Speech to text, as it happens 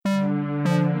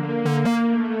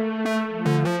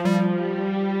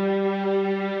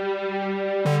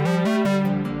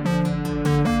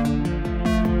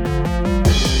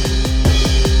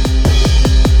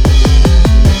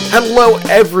Hello,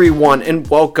 everyone, and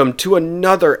welcome to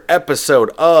another episode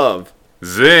of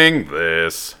Zing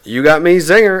This. You Got Me,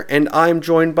 Zinger, and I'm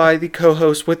joined by the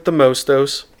co-host with the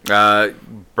mostos.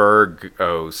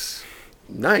 Burgos.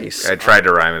 Nice. I tried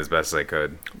to rhyme as best as I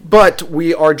could. But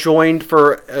we are joined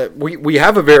for, we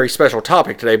have a very special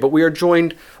topic today, but we are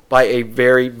joined by a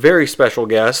very, very special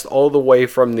guest, all the way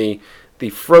from the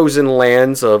frozen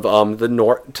lands of the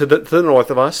north to the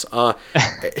north of us.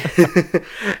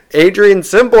 Adrian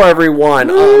Simple, everyone.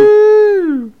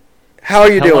 How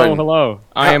are you doing? Hello.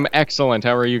 I am excellent.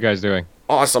 How are you guys doing?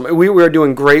 Awesome. We are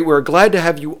doing great. We're glad to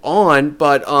have you on,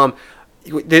 but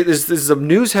this is a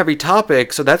news-heavy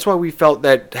topic, so that's why we felt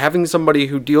that having somebody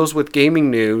who deals with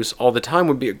gaming news all the time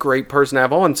would be a great person to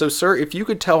have on. So, sir, if you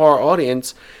could tell our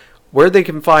audience where they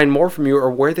can find more from you, or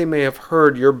where they may have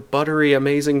heard your buttery,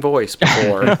 amazing voice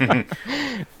before.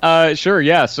 Sure,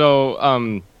 yeah.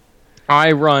 So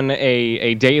I run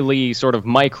a daily sort of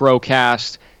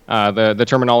microcast. The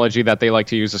terminology that they like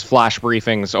to use is flash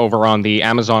briefings over on the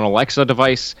Amazon Alexa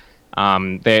device.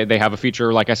 They have a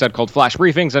feature, like I said, called Flash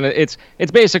Briefings, and it's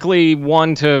basically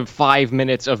 1 to 5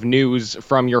 minutes of news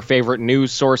from your favorite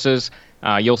news sources.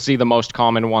 You'll see the most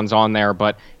common ones on there,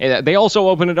 but they also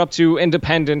open it up to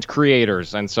independent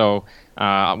creators. And so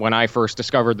when I first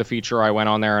discovered the feature, I went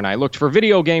on there and I looked for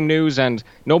video game news, and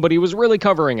nobody was really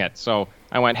covering it. So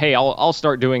I went, hey, I'll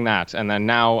start doing that. And then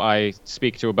now I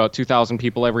speak to about 2,000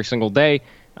 people every single day,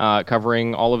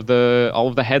 covering all of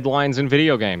the headlines in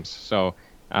video games. So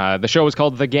the show is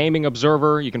called The Gaming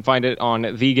Observer. You can find it on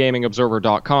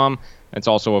thegamingobserver.com. It's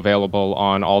also available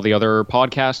on all the other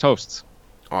podcast hosts.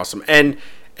 Awesome. And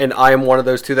I am one of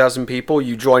those 2,000 people.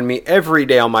 You join me every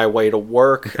day on my way to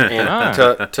work and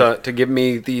to give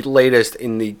me the latest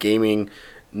in the gaming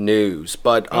news.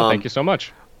 But thank you so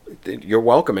much. You're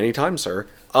welcome anytime, sir.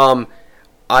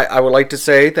 I would like to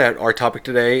say that our topic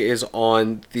today is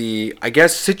on the, I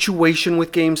guess, situation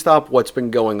with GameStop, what's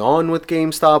been going on with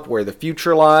GameStop, where the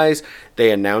future lies.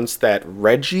 They announced that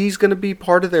Reggie's going to be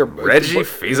part of their... Reggie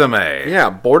Fils-Aimé. Yeah,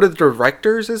 board of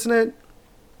directors, isn't it?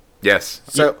 Yes.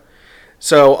 So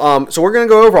we're going to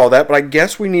go over all that, but I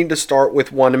guess we need to start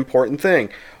with one important thing.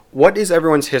 What is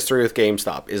everyone's history with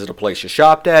GameStop? Is it a place you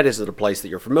shopped at? Is it a place that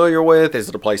you're familiar with? Is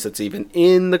it a place that's even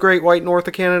in the Great White North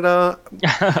of Canada?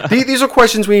 These are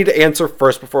questions we need to answer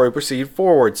first before we proceed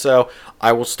forward. So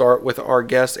I will start with our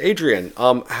guest, Adrian.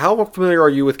 How familiar are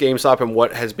you with GameStop, and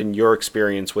what has been your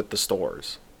experience with the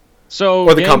stores?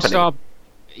 Or the company?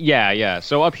 Yeah.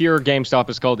 So up here, GameStop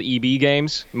is called EB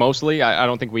Games, mostly. I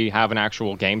don't think we have an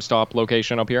actual GameStop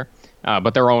location up here.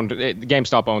 But they're owned.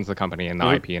 GameStop owns the company and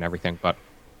the IP and everything. But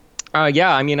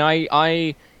yeah, I mean,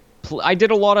 I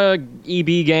did a lot of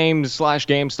EB Games /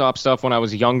 GameStop stuff when I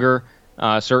was younger.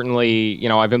 Certainly,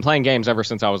 I've been playing games ever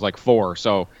since I was like 4.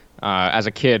 So as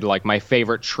a kid, like, my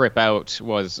favorite trip out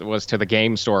was to the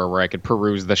game store, where I could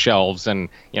peruse the shelves and,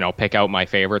 pick out my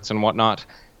favorites and whatnot.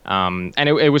 And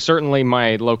it was certainly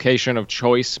my location of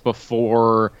choice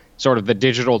before sort of the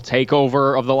digital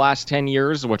takeover of the last 10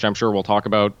 years, which I'm sure we'll talk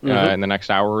about in the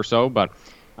next hour or so. But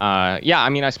yeah, I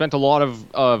mean, I spent a lot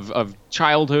of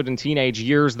childhood and teenage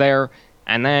years there.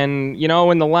 And then,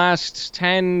 in the last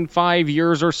 5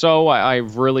 years or so,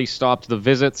 I've really stopped the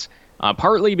visits,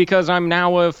 partly because I'm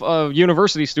now a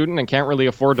university student and can't really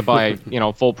afford to buy,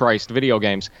 full-priced video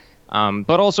games.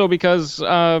 But also because...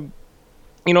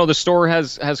 the store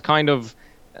has kind of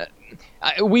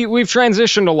we've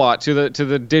transitioned a lot to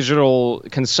the digital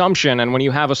consumption, and when you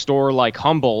have a store like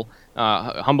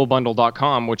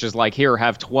humblebundle.com, which is like, here,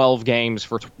 have 12 games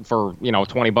for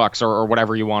 $20 or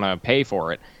whatever you want to pay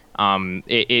for it,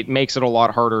 it makes it a lot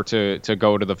harder to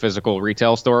go to the physical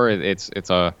retail store. It's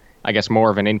I guess more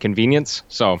of an inconvenience.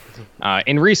 So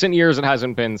in recent years, it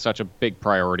hasn't been such a big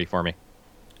priority for me.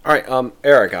 All right,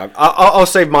 Eric, I'll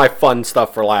save my fun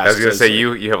stuff for last. I was going to say,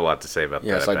 you have a lot to say about that.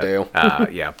 Yes, I do.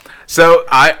 Yeah. So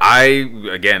I,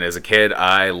 again, as a kid,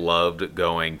 I loved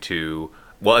going to,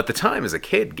 well, at the time, as a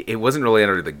kid, it wasn't really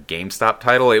under the GameStop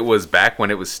title. It was back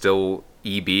when it was still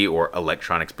EB, or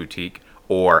Electronics Boutique,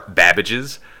 or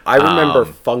Babbage's. I remember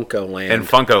FuncoLand. And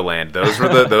FuncoLand. Those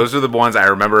were the ones I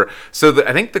remember. So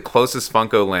I think the closest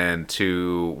FuncoLand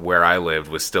to where I lived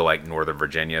was still like Northern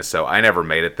Virginia. So I never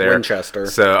made it there. Winchester.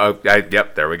 So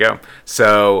yep, there we go.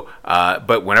 So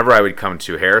but whenever I would come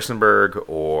to Harrisonburg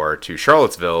or to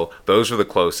Charlottesville, those were the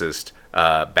closest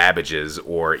Babbage's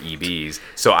or EB's.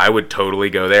 So I would totally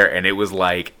go there, and it was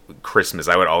like Christmas.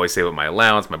 I would always save up my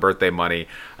allowance, my birthday money.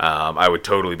 I would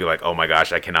totally be like, oh my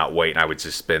gosh, I cannot wait. And I would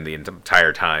just spend the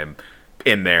entire time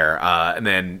in there. And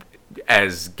then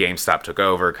as GameStop took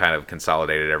over, kind of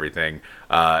consolidated everything,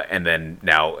 And then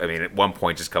now, I mean, at one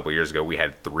point, just a couple of years ago, we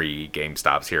had 3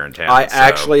 GameStops here in town. I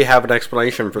actually have an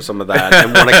explanation for some of that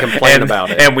and want to complain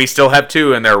about it. And we still have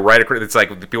 2, and they're right across. It's like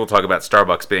people talk about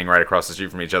Starbucks being right across the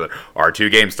street from each other. Our 2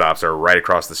 GameStops are right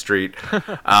across the street.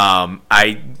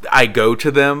 I go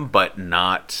to them, but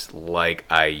not like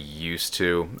I used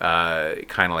to.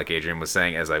 Kind of like Adrian was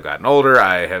saying, as I've gotten older,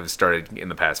 I have started in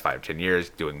the past 5-10 years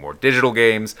doing more digital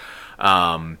games.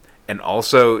 And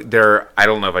also, I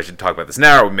don't know if I should talk about this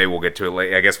now, or maybe we'll get to it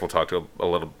later. I guess we'll talk about it a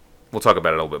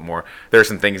little bit more. There are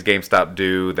some things GameStop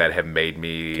do that have made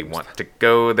me want to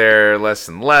go there less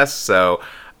and less. So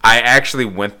I actually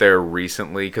went there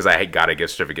recently because I got a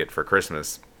gift certificate for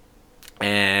Christmas,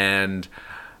 and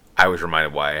I was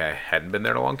reminded why I hadn't been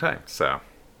there in a long time. So,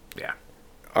 yeah.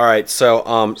 All right, so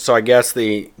I guess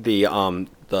the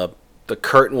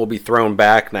curtain will be thrown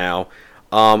back now.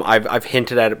 I've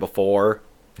hinted at it before.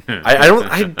 I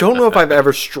don't know if I've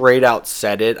ever straight out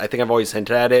said it. I think I've always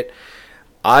hinted at it.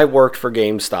 I worked for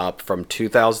GameStop from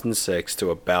 2006 to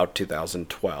about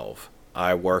 2012.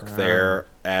 I worked there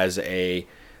I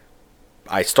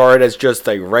started as just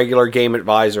a regular game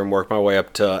advisor and worked my way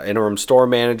up to interim store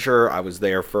manager. I was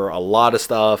there for a lot of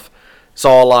stuff,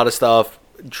 saw a lot of stuff,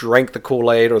 drank the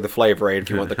Kool-Aid or the Flavor Aid, if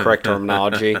you want the correct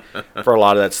terminology, for a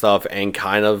lot of that stuff. And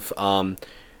kind of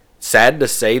sad to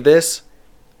say this,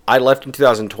 I left in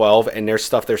 2012, and there's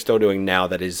stuff they're still doing now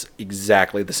that is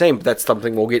exactly the same. But that's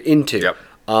something we'll get into. Yep.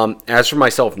 As for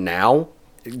myself now,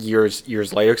 years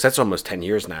later, because that's almost 10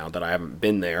 years now that I haven't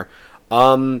been there,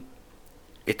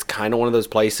 it's kind of one of those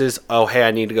places. Oh, hey,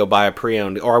 I need to go buy a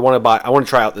pre-owned, or I want to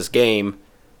try out this game,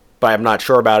 but I'm not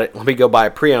sure about it. Let me go buy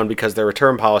a pre-owned because their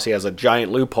return policy has a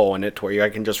giant loophole in it to where I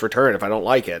can just return it if I don't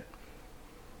like it.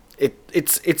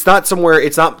 It's not somewhere.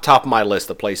 It's not top of my list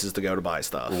of places to go to buy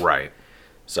stuff. Right.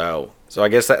 So I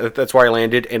guess that's where I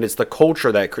landed, and it's the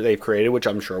culture that they've created, which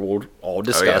I'm sure we'll all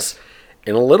discuss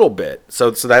in a little bit.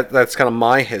 So that's kind of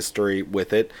my history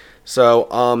with it.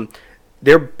 So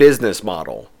their business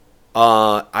model.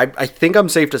 I think I'm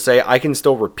safe to say I can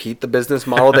still repeat the business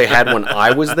model they had when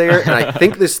I was there, and I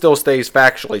think this still stays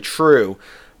factually true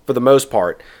for the most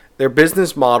part. Their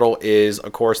business model is,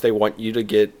 of course, they want you to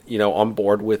get on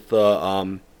board with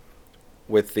the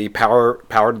power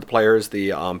to the players,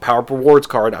 the Power Rewards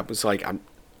card. I was like,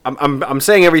 I'm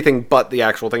saying everything but the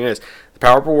actual thing is the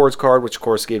Power Rewards card, which of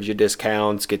course gives you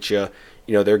discounts, gets you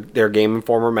their Game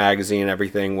Informer magazine and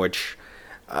everything, which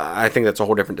I think that's a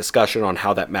whole different discussion on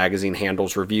how that magazine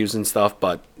handles reviews and stuff,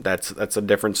 but that's a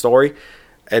different story.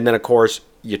 And then of course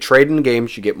you trade in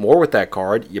games, you get more with that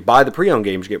card. You buy the pre-owned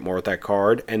games, you get more with that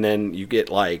card, and then you get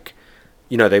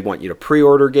they want you to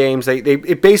pre-order games. They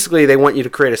basically want you to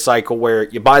create a cycle where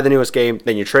you buy the newest game,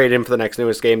 then you trade in for the next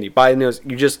newest game. You buy the newest.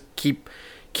 You just keep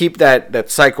that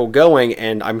cycle going.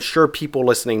 And I'm sure people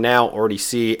listening now already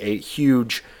see a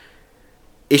huge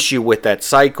issue with that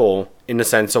cycle in the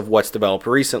sense of what's developed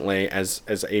recently, as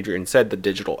Adrian said, the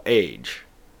digital age.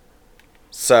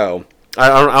 So I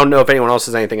don't know if anyone else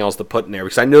has anything else to put in there,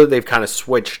 because I know they've kind of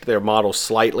switched their model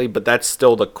slightly, but that's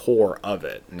still the core of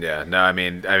it. Yeah, no, I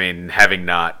mean, having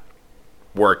not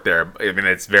worked there, I mean,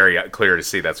 it's very clear to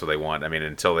see that's what they want. I mean,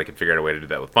 until they can figure out a way to do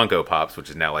that with Funko Pops, which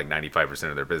is now like 95%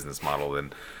 of their business model,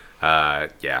 then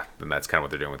then that's kind of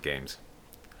what they're doing with games.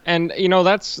 And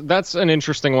that's an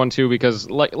interesting one too, because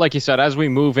like you said, as we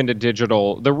move into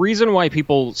digital, the reason why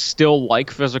people still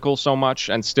like physical so much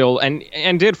and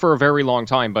did for a very long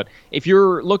time, but if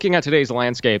you're looking at today's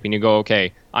landscape and you go,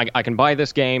 okay, I can buy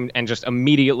this game and just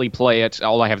immediately play it,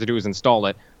 all I have to do is install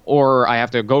it, or I have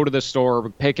to go to the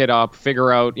store, pick it up,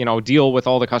 figure out, deal with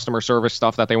all the customer service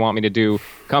stuff that they want me to do,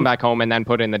 come back home and then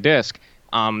put in the disc.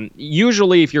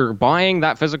 Usually if you're buying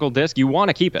that physical disc, you want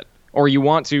to keep it, or you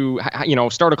want to,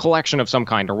 start a collection of some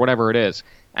kind or whatever it is.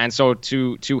 And so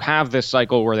to have this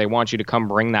cycle where they want you to come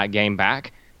bring that game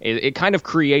back, it kind of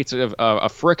creates a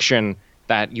friction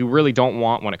that you really don't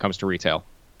want when it comes to retail.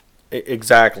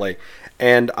 Exactly.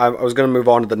 And I was going to move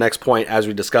on to the next point as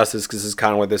we discuss this, because this is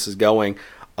kind of where this is going.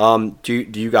 Do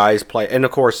you guys play? And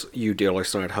of course, you dear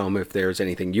listener at home, if there's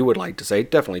anything you would like to say,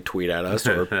 definitely tweet at us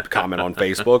or comment on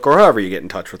Facebook or however you get in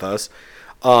touch with us.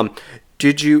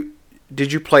 Did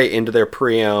you play into their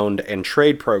pre-owned and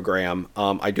trade program?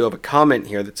 I do have a comment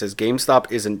here that says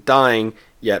GameStop isn't dying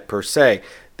yet per se.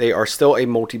 They are still a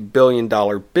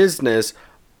multi-billion-dollar business,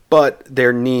 but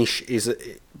their niche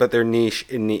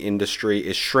in the industry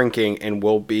is shrinking and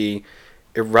will be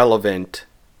irrelevant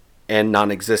and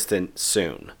non-existent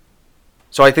soon.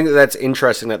 So I think that's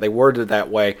interesting that they worded it that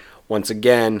way. Once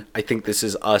again, I think this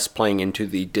is us playing into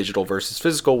the digital versus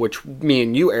physical, which me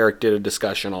and you, Eric, did a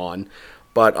discussion on.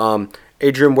 But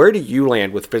Adrian, where do you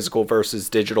land with physical versus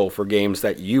digital for games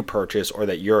that you purchase or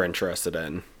that you're interested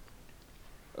in?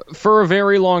 For a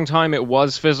very long time, it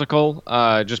was physical,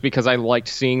 just because I liked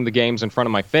seeing the games in front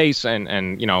of my face and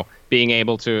being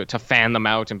able to fan them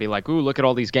out and be like, ooh, look at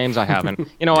all these games I have. And,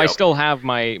 I still have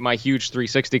my huge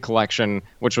 360 collection,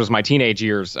 which was my teenage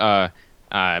years,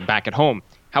 back at home.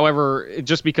 However,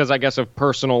 just because I guess of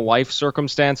personal life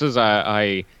circumstances,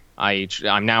 I'm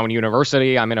now in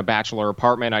university. I'm in a bachelor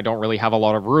apartment. I don't really have a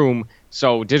lot of room,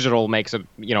 so digital makes it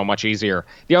much easier.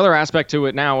 The other aspect to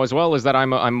it now as well is that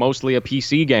I'm mostly a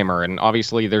PC gamer, and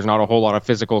obviously there's not a whole lot of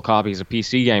physical copies of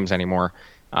PC games anymore.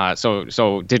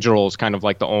 So digital is kind of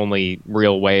like the only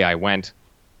real way I went.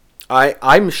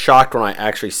 I'm shocked when I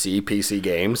actually see PC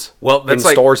games in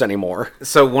stores anymore.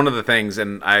 So one of the things,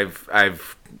 and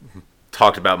I've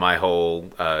talked about my whole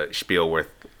spiel with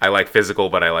I like physical,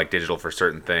 but I like digital for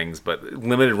certain things. But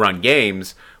limited run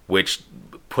games, which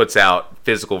puts out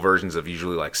physical versions of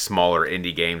usually like smaller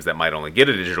indie games that might only get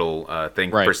a digital thing,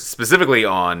 right. Specifically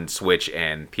on Switch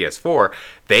and PS4,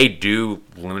 they do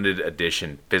limited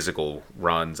edition physical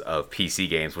runs of PC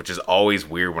games, which is always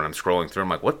weird when I'm scrolling through. I'm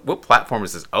like, what platform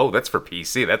is this? Oh, that's for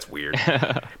PC. That's weird.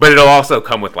 But it'll also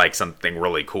come with like something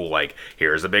really cool, like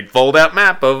here's a big fold out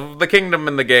map of the kingdom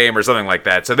in the game or something like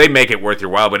that. So they make it worth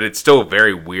your while, but it's still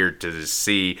very weird to just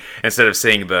see, instead of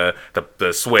seeing the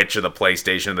Switch or the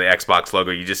PlayStation or the Xbox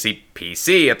logo, you just see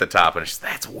PC at the top, and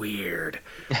that's weird.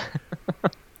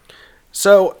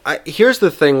 So here's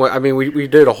the thing. I mean, we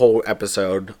did a whole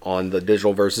episode on the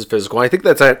digital versus physical. I think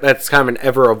that's kind of an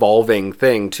ever evolving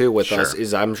thing too with us.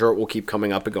 Is I'm sure it will keep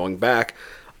coming up and going back.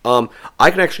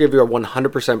 I can actually give you a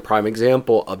 100% prime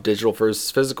example of digital versus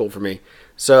physical for me.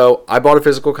 So I bought a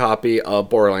physical copy of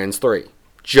Borderlands 3,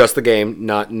 just the game,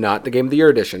 not the Game of the Year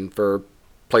edition for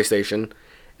PlayStation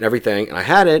and everything. And I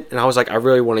had it, and I was like, I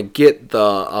really want to get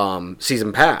the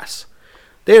season pass.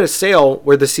 They had a sale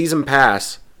where the season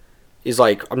pass is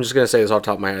like, I'm just going to say this off the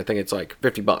top of my head, I think it's like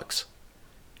 $50.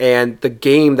 And the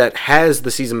game that has the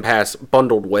season pass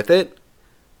bundled with it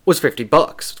was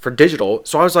 $50 for digital.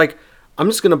 So I was like, I'm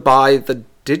just going to buy the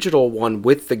digital one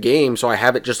with the game so I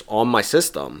have it just on my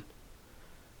system.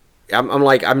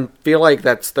 I feel like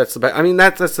that's the best. I mean,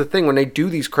 that's the thing. When they do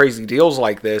these crazy deals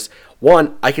like this,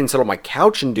 one, I can sit on my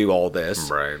couch and do all this.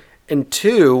 Right. And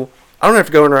two, I don't have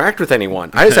to go interact with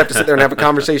anyone. I just have to sit there and have a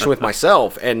conversation with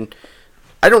myself. And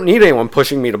I don't need anyone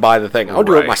pushing me to buy the thing. I'll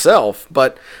do it myself.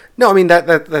 But no, I mean,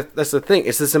 that's the thing.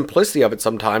 It's the simplicity of it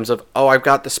sometimes of, oh, I've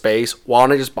got the space. Why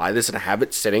don't I just buy this and have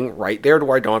it sitting right there to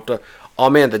where I don't have to, oh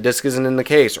man, the disc isn't in the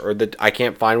case, or I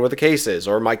can't find where the case is,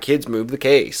 or my kids moved the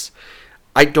case.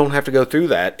 I don't have to go through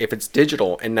that if it's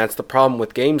digital. And that's the problem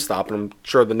with GameStop. And I'm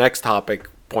sure the next bullet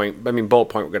point we're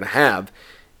going to have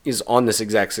is on this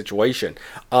exact situation.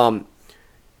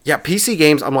 PC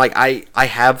games, I'm like, I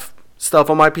have stuff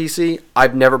on my PC.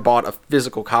 I've never bought a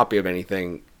physical copy of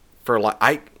anything for like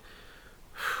I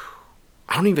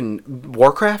don't even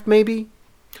Warcraft maybe.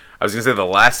 I was gonna say the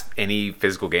last any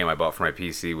physical game I bought for my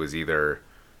PC was either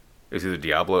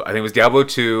Diablo. I think it was Diablo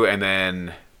 2, and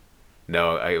then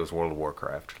it was World of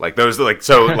Warcraft. Like those, like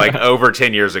over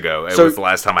 10 years ago. It was the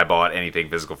last time I bought anything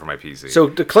physical for my PC. So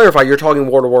to clarify, you're talking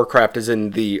World of Warcraft is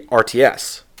in the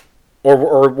RTS.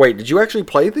 Or wait, did you actually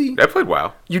play I played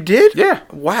WoW. You did? Yeah.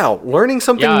 Wow, learning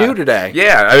something new today.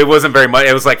 Yeah, it wasn't very much.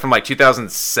 It was like from like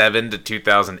 2007 to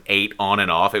 2008 on and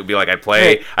off. It would be like I'd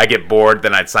play, I'd get bored,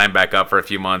 then I'd sign back up for a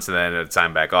few months, and then I'd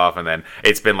sign back off, and then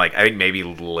it's been like, I think maybe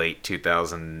late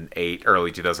 2008,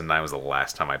 early 2009 was the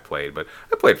last time I played, but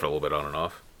I played for a little bit on and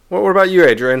off. What about you,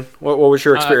 Adrian? What was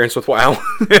your experience with WoW?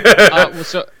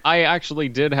 So I actually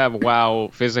did have WoW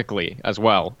physically as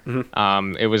well.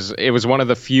 Mm-hmm. It was one of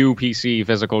the few PC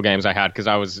physical games I had because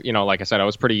I was, like I said, I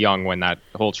was pretty young when that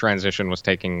whole transition was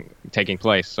taking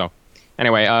place. So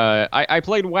anyway, I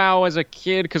played WoW as a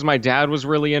kid because my dad was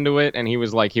really into it, and he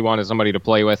was like, he wanted somebody to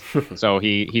play with. So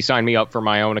he signed me up for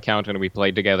my own account, and we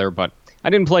played together. But I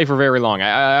didn't play for very long.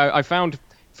 I found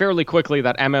fairly quickly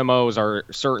that MMOs are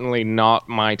certainly not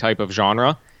my type of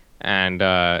genre, and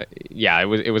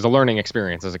it was a learning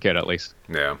experience as a kid, at least.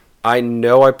 Yeah, I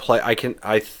know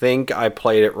I think I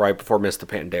played it right before Mist of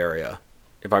Pandaria,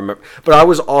 if I remember. But I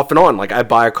was off and on. Like I'd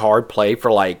buy a card, play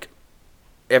for like,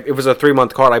 if it was a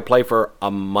 3-month card, I'd play for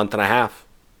a month and a half,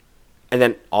 and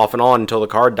then off and on until the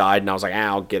card died, and I was like,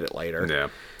 I'll get it later. Yeah.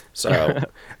 So,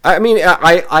 I mean,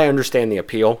 I understand the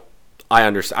appeal. I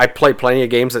understand. I play plenty of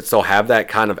games that still have that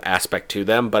kind of aspect to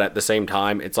them, but at the same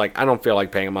time, it's like I don't feel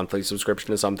like paying a monthly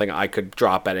subscription to something I could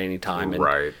drop at any time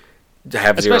and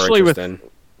have zero interest in.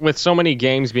 with so many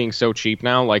games being so cheap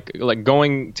now, like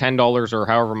going $10 or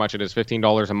however much it is,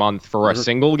 $15 a month for a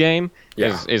single game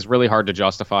is really hard to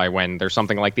justify when there's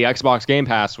something like the Xbox Game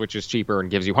Pass, which is cheaper and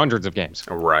gives you hundreds of games.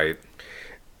 Right.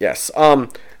 Yes.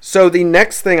 So the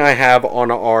next thing I have on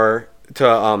our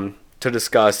to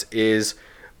discuss is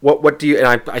what do you,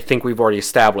 and I think we've already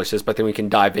established this, but then we can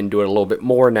dive into it a little bit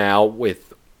more now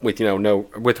with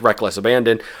Reckless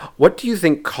Abandon. What do you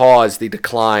think caused the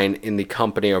decline in the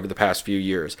company over the past few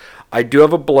years? I do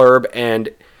have a blurb, and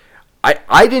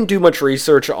I didn't do much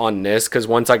research on this because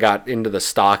once I got into the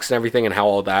stocks and everything and how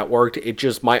all that worked, it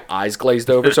just, my eyes glazed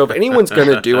over. So if anyone's going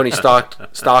to do any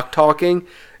stock talking,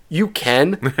 you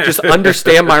can. Just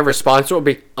understand my response will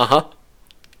be,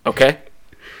 okay.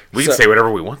 We can say whatever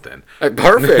we want then.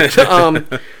 Perfect.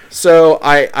 So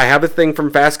I have a thing from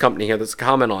Fast Company here that's a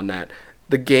comment on that.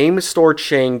 The game store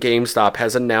chain GameStop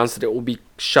has announced that it will be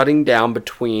shutting down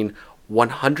between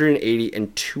 180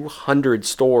 and 200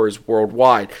 stores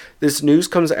worldwide. This news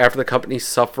comes after the company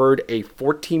suffered a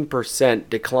 14%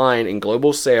 decline in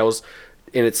global sales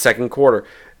in its second quarter.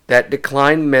 That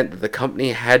decline meant that the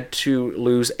company had to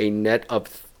lose a net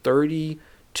of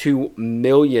 $32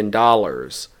 million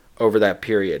over that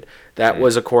period. That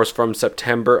was, of course, from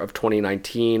September of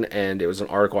 2019, and it was an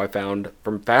article I found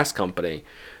from Fast Company.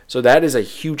 So that is a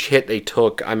huge hit they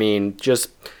took, I mean, just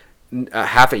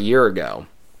half a year ago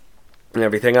and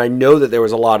everything. I know that there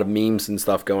was a lot of memes and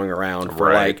stuff going around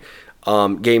for like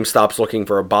GameStop's looking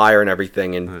for a buyer and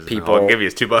everything, and people I'll give you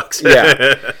 $2.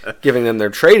 Yeah, giving them their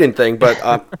trade-in thing. But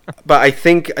I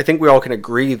think we all can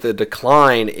agree the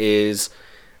decline is,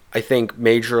 I think,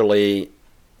 majorly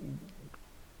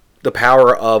the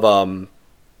power of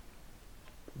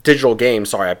digital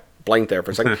games. Sorry, I blanked there for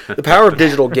a second. The power of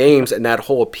digital games and that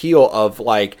whole appeal of,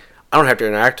 like, I don't have to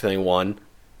interact with anyone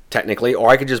technically, or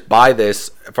I could just buy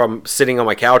this from sitting on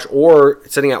my couch or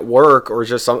sitting at work, or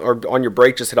just or on your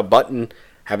break, just hit a button,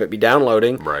 have it be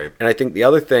downloading. Right. And I think the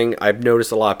other thing I've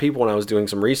noticed a lot of people when I was doing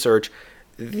some research,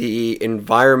 the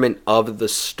environment of the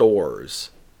stores.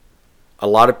 A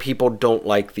lot of people don't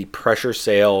like the pressure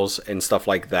sales and stuff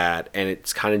like that, and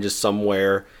it's kind of just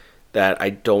somewhere that I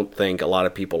don't think a lot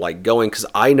of people like going, because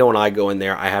I know when I go in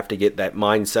there, I have to get that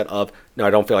mindset of, no,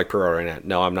 I don't feel like pre-ordering that.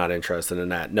 No, I'm not interested in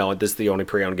that. No, this is the only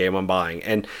pre-owned game I'm buying.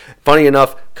 And funny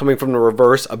enough, coming from the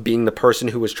reverse of being the person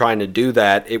who was trying to do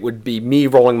that, it would be me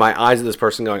rolling my eyes at this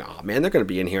person going, oh man, they're going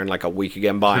to be in here in like a week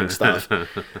again buying stuff.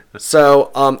 So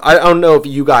I don't know if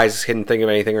you guys can think of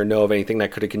anything or know of anything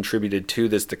that could have contributed to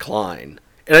this decline.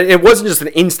 And it wasn't just an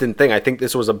instant thing. I think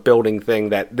this was a building thing,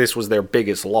 that this was their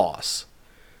biggest loss.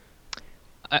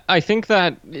 I think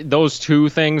that those two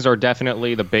things are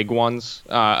definitely the big ones.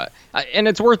 And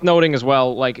it's worth noting as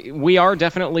well, like, we are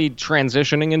definitely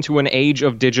transitioning into an age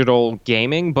of digital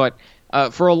gaming, but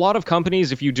for a lot of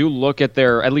companies, if you do look at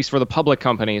their, at least for the public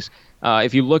companies,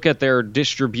 if you look at their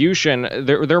distribution,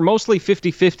 they're mostly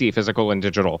 50-50 physical and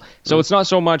digital. So it's not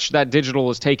so much that digital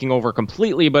is taking over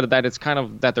completely, but that it's kind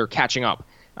of that they're catching up.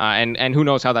 And who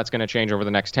knows how that's going to change over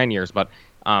the next 10 years. But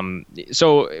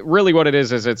so really what it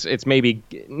is it's maybe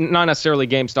not necessarily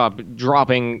GameStop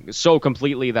dropping so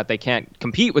completely that they can't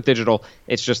compete with digital.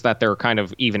 It's just that they're kind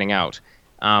of evening out.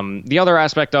 The other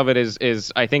aspect of it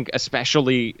is I think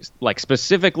especially like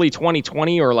specifically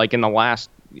 2020 or like in the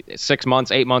last 6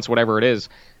 months, 8 months, whatever it is,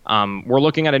 we're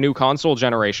looking at a new console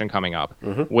generation coming up,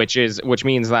 which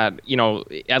means that, you know,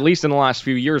 at least in the last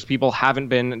few years, people haven't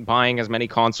been buying as many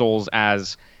consoles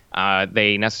as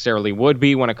they necessarily would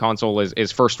be when a console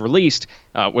is first released,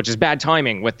 which is bad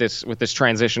timing with this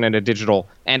transition into digital.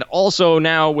 And also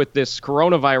now with this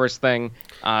coronavirus thing,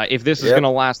 if this is going to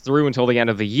last through until the end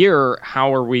of the year,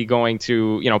 how are we going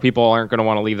to, you know, people aren't going to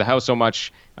want to leave the house so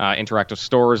much, interactive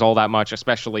stores all that much,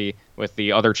 especially with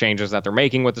the other changes that they're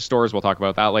making with the stores. We'll talk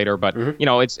about that later. But, you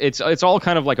know, it's all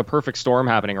kind of like a perfect storm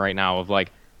happening right now of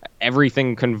like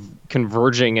everything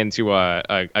converging into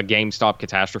a GameStop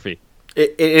catastrophe.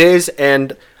 It is,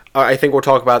 and I think we'll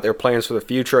talk about their plans for the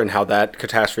future and how that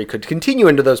catastrophe could continue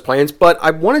into those plans. But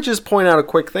I want to just point out a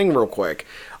quick thing real quick.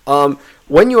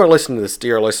 When you are listening to this,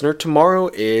 dear listener, tomorrow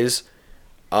is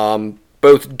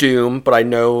both Doom, but I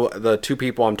know the two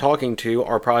people I'm talking to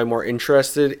are probably more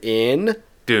interested in...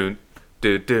 Doom.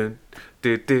 See,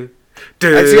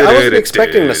 I wasn't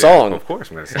expecting the song. Of course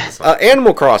I'm going to sing the song.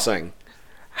 Animal Crossing.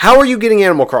 How are you getting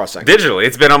Animal Crossing? Digitally.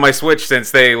 It's been on my Switch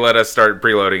since they let us start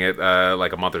preloading it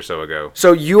like a month or so ago.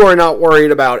 So you are not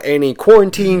worried about any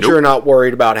quarantines? Nope. You're not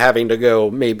worried about having to go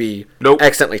maybe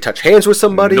accidentally touch hands with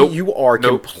somebody? Nope. You are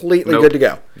completely good to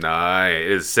go. Nah,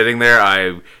 it is sitting there.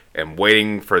 I am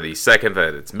waiting for the second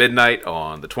that it's midnight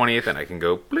on the 20th and I can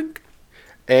go blink.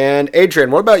 And Adrian,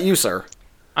 what about you, sir?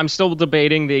 I'm still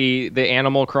debating the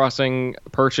Animal Crossing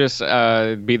purchase.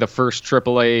 Be the first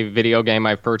AAA video game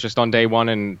I've purchased on day one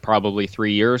in probably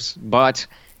 3 years. But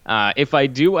if I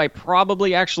do, I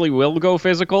probably actually will go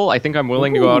physical. I think I'm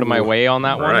willing to go out of my way on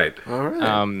that one. Right. All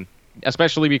right.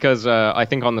 Especially because I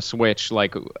think on the Switch,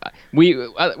 like me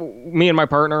and my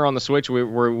partner on the Switch,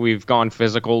 we've gone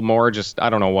physical more. Just I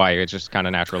don't know why, it just kind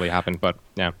of naturally happened. But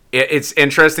yeah, it's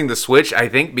interesting. The Switch, I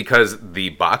think, because the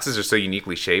boxes are so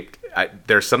uniquely shaped.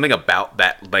 There's something about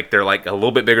that, like they're like a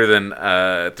little bit bigger than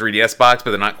 3DS box,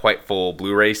 but they're not quite full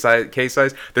Blu-ray case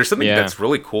size. There's something that's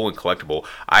really cool and collectible.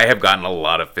 I have gotten a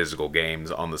lot of physical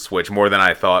games on the Switch, more than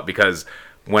I thought, because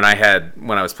when I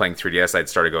was playing 3DS, I'd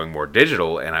started going more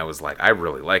digital, and I was like, I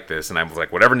really like this, and I was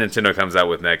like, whatever Nintendo comes out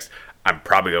with next, I'm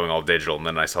probably going all digital. And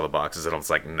then I saw the boxes, and I was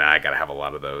like, nah, I gotta have a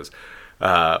lot of those.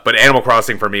 But Animal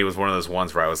Crossing for me was one of those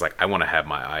ones where I was like, I want to have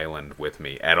my island with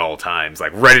me at all times,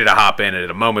 like ready to hop in at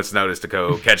a moment's notice to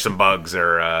go catch some bugs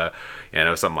or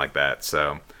something like that.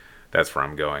 So that's where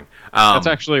I'm going. That's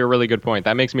actually a really good point.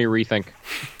 That makes me rethink.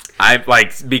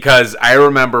 Because I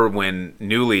remember when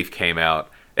New Leaf came out.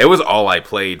 It was all I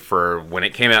played for when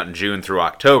it came out in June through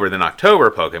October. Then October,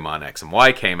 Pokemon X and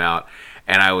Y came out,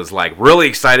 and I was like really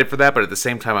excited for that. But at the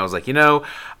same time, I was like,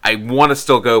 I want to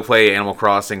still go play Animal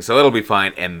Crossing, so it'll be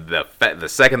fine. And the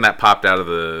second that popped out of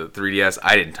the 3DS,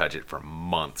 I didn't touch it for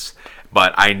months.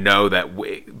 But I know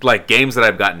that like games that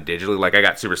I've gotten digitally, like I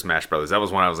got Super Smash Brothers. That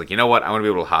was one I was like, you know what? I want to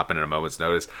be able to hop in at a moment's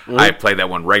notice. Mm-hmm. I played that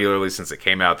one regularly since it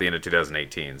came out at the end of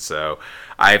 2018. So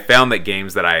I found that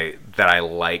games that I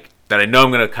like, that I know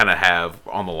I'm going to kind of have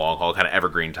on the long haul, kind of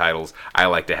evergreen titles, I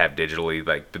like to have digitally.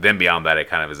 But then beyond that, it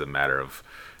kind of is a matter of,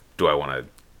 do I want to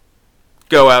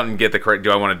go out and get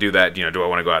do I want to do that? Do I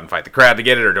want to go out and fight the crowd to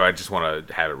get it, or do I just want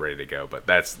to have it ready to go? But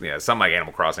that's, something like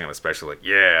Animal Crossing, I'm especially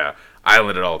like,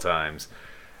 island at all times.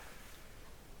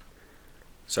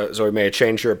 So we may have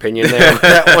changed your opinion there on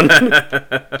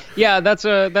that one. Yeah, that's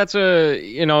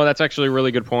actually a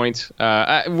really good point.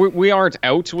 We aren't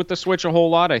out with the Switch a whole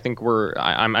lot. I think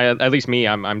I'm at least me.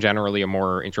 I'm generally a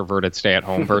more introverted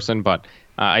stay-at-home person, but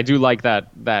I do like that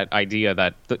idea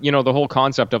that the whole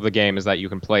concept of the game is that you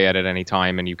can play it at any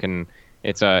time, and you can.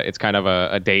 It's kind of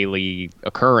a daily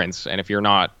occurrence, and if you're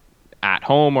not at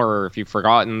home or if you've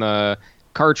forgotten the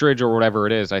cartridge or whatever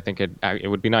it is, I think it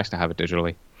would be nice to have it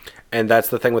digitally. And that's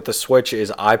the thing with the Switch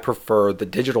is I prefer the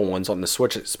digital ones on the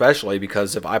Switch, especially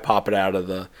because if I pop it out of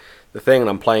the thing and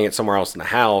I'm playing it somewhere else in the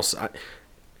house,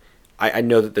 I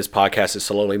know that this podcast is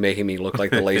slowly making me look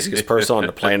like the laziest person on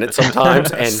the planet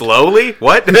sometimes. And slowly?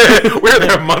 What? We were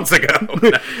there months ago.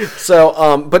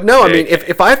 So, but no, I mean,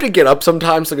 if I have to get up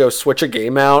sometimes to go switch a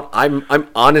game out, I'm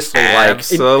honestly like...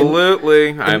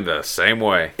 Absolutely. I'm the same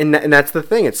way. And that's the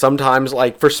thing. It's sometimes,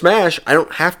 like, for Smash, I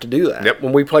don't have to do that. Yep.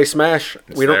 When we play Smash,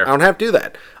 I don't have to do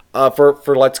that.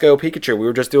 For Let's Go Pikachu, we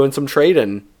were just doing some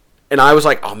trading, and I was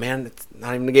like, oh man, it's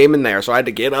not even a game in there, so I had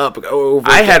to get up, go over.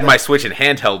 I had my Switch in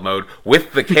handheld mode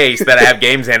with the case that I have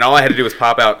games in. All I had to do was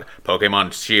pop out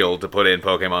Pokemon Shield to put in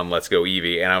Pokemon Let's Go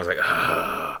Eevee, and I was like,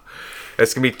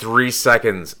 that's going to be 3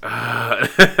 seconds.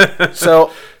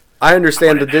 So, I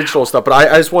understand the digital stuff, but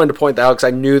I just wanted to point that out because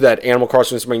I knew that Animal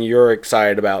Crossing is something you're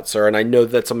excited about, sir, and I know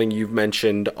that's something you've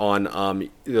mentioned on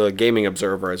the Gaming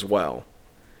Observer as well,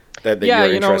 that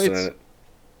you're interested in it.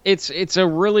 It's a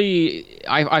really...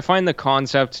 I find the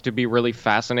concept to be really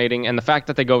fascinating, and the fact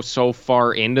that they go so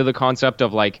far into the concept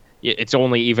of, like, it's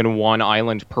only even one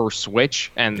island per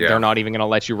Switch, and they're not even going to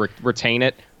let you retain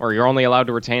it, or you're only allowed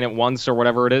to retain it once, or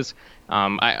whatever it is.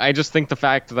 I just think the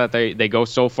fact that they go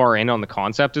so far in on the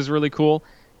concept is really cool.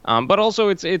 But also,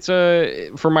 it's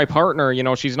for my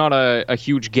partner, she's not a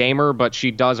huge gamer, but she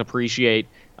does appreciate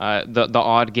the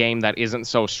odd game that isn't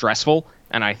so stressful.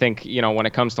 And I think, when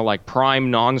it comes to like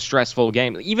prime non-stressful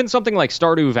game, even something like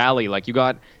Stardew Valley, like you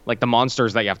got like the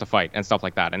monsters that you have to fight and stuff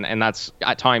like that. And that's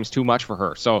at times too much for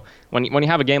her. So when you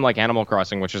have a game like Animal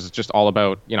Crossing, which is just all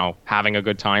about, having a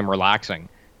good time, relaxing,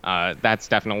 that's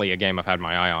definitely a game I've had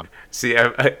my eye on. See,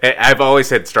 I've always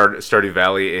said Stardew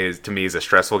Valley is a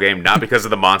stressful game, not because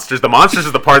of the monsters. The monsters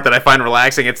are the part that I find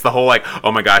relaxing. It's the whole like,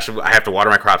 oh my gosh, I have to water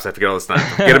my crops. I have to get all this done.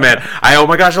 Get them in. Oh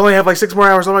my gosh, I only have like 6 more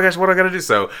hours. Oh my gosh, what do I got to do?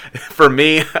 So for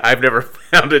me, I've never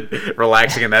found it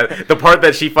relaxing in that. The part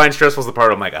that she finds stressful is the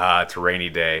part I'm like, it's a rainy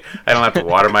day. I don't have to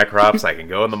water my crops. I can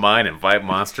go in the mine and fight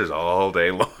monsters all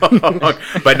day long.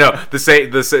 But no, the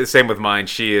same with mine.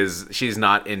 She's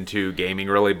not into gaming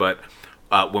really, but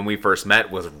when we first met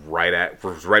was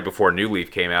right before New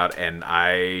Leaf came out, and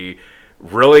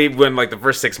when like the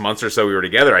first 6 months or so we were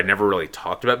together, I never really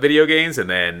talked about video games, and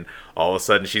then all of a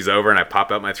sudden she's over and I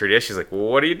pop out my 3DS. She's like, well,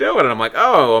 what are you doing? And I'm like,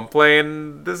 oh, I'm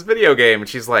playing this video game. And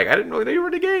she's like, I didn't really know you were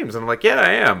into games. And I'm like, yeah,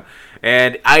 I am.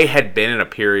 And I had been in a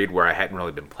period where I hadn't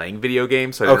really been playing video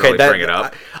games, so I didn't really bring it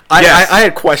up. I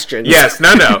had questions. Yes,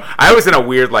 no. I was in a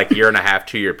weird, like, year and a half,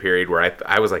 2 year period where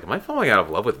I was like, am I falling out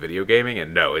of love with video gaming?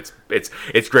 And no,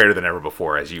 it's greater than ever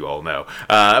before, as you all know.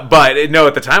 But no,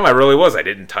 at the time I really was. I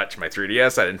didn't touch my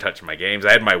 3DS. I didn't touch my games.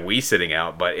 I had my Wii sitting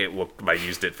out, but I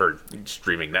used it for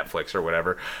streaming Netflix or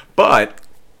whatever. But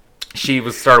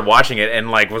she started watching it and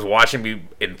like was watching me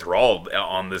enthralled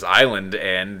on this island,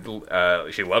 and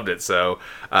she loved it. So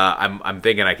I'm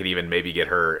thinking I could even maybe get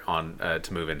her on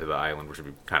to move into the island, which would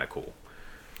be kind of cool.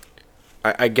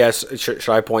 I guess should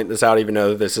I point this out, even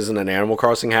though this isn't an Animal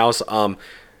Crossing house?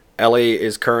 Ellie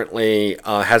is currently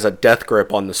has a death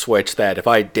grip on the Switch that if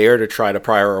I dare to try to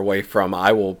pry her away from,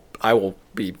 I will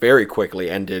be very quickly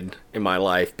ended in my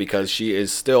life, because she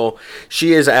is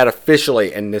at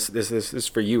officially, and this is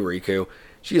for you, Riku,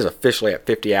 she is officially at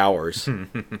 50 hours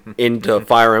into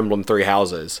Fire Emblem Three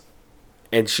Houses.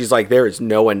 And she's like, there is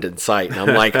no end in sight. And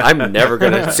I'm like, I'm never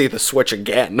going to see the Switch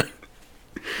again.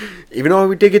 Even though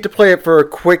we did get to play it for a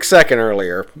quick second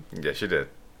earlier. Yes, you did.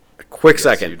 A quick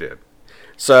second. You did.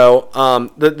 So,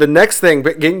 the next thing,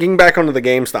 getting back onto the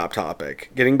GameStop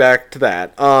topic, getting back to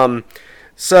that.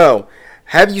 So,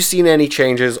 have you seen any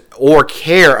changes or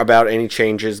care about any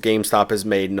changes GameStop has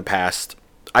made in the past?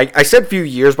 I said few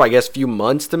years, but I guess few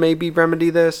months to maybe remedy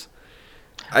this.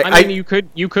 I mean,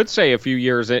 you could say a few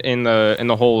years in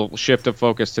the whole shift of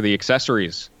focus to the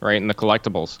accessories, right, and the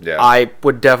collectibles. Yeah, I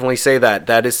would definitely say that.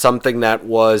 That is something that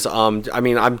was. I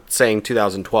mean, I'm saying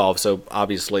 2012, so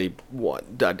obviously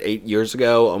 8 years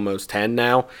ago, almost 10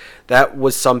 now. That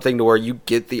was something to where you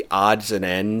get the odds and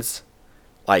ends,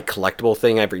 like collectible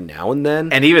thing every now and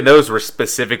then. And even those were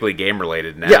specifically game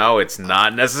related. Now it's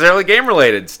not necessarily game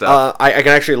related stuff. I can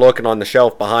actually look, and on the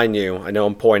shelf behind you, I know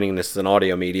I'm pointing, this is an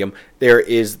audio medium, there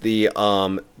is the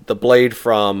blade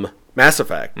from Mass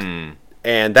Effect.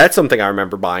 And that's something I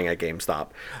remember buying at GameStop.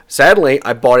 Sadly,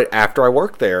 I bought it after I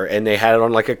worked there, and they had it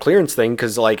on like a clearance thing,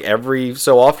 because like every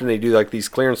so often they do like these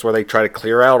clearance where they try to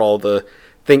clear out all the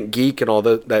Think Geek and all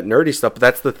that nerdy stuff. But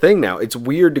that's the thing now. It's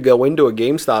weird to go into a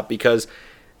GameStop because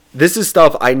this is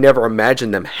stuff I never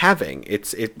imagined them having.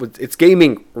 It's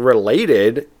gaming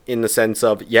related in the sense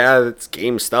of, yeah, it's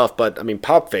game stuff, but I mean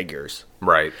pop figures,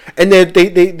 right? And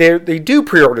they do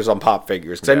pre-orders on pop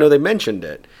figures, because I know they mentioned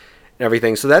it and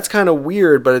everything. So that's kind of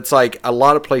weird, but it's like a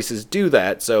lot of places do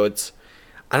that. So it's,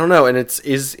 I don't know. And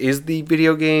is the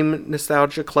video game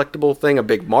nostalgia collectible thing a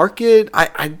big market?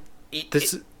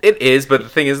 It is, but the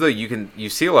thing is though, you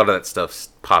see a lot of that stuff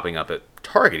popping up at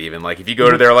Target. Even like if you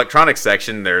go to their electronics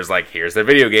section, there's like, here's their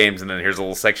video games, and then here's a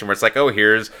little section where it's like, oh,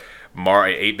 here's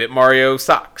 8-bit Mario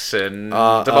socks and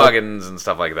toboggans and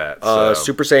stuff like that.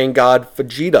 Super Saiyan God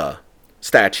Vegeta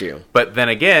statue. But then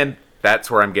again, that's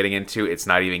where I'm getting into, it's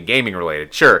not even gaming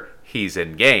related. Sure, he's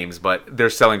in games, but they're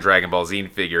selling Dragon Ball Z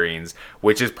figurines,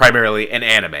 which is primarily an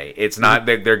anime. It's not,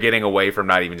 they're getting away from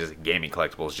not even just gaming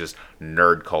collectibles, just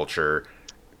nerd culture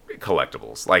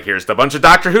collectibles. Like, here's a bunch of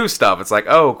Doctor Who stuff. It's like,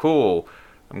 oh, cool.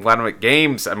 I'm glad I'm at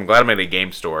games. I'm glad I'm at a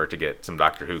game store to get some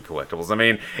Doctor Who collectibles. I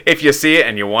mean, if you see it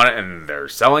and you want it and they're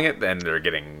selling it, then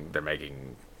they're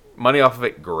making money off of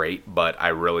it, great. But I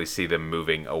really see them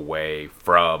moving away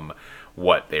from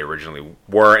what they originally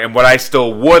were, and what I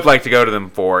still would like to go to them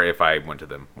for if I went to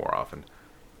them more often.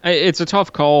 It's a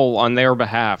tough call on their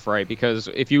behalf, right? Because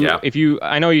if you,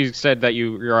 I know you said that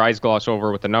your eyes gloss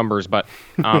over with the numbers, but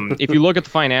if you look at the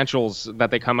financials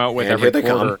that they come out with every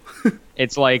quarter,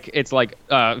 it's like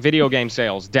video game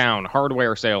sales down,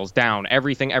 hardware sales down,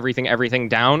 everything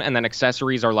down, and then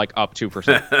accessories are like up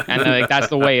 2%, and like that's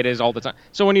the way it is all the time.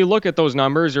 So when you look at those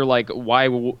numbers, you're like, why?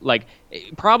 Like,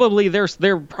 probably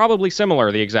they're probably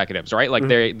similar, the executives, right? Like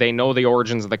they know the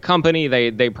origins of the company,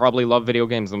 they probably love video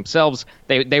games themselves,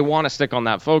 they want to stick on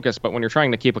that focus. But when you're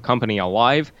trying to keep a company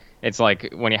alive, it's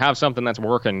like, when you have something that's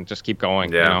working, just keep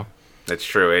going. Yeah, you know? It's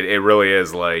true. It really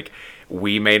is. Like,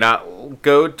 we may not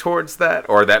go towards that,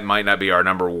 or that might not be our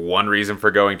number one reason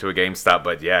for going to a GameStop,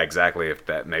 but yeah, exactly.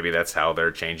 Maybe that's how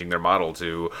they're changing their model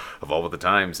to evolve with the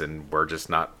times, and we're just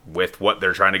not with what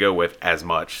they're trying to go with as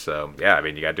much. So yeah, I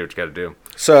mean, you gotta do what you gotta do.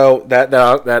 So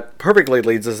that perfectly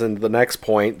leads us into the next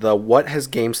point. What has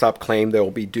GameStop claimed they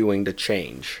will be doing to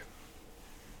change?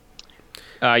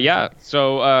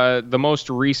 So the most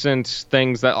recent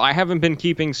things that I haven't been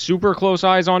keeping super close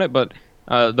eyes on it, but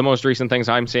the most recent things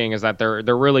I'm seeing is that they're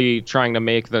really trying to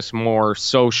make this more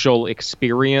social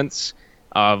experience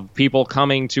of people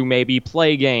coming to maybe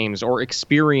play games or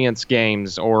experience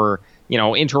games or,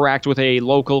 interact with a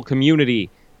local community.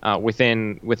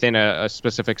 within a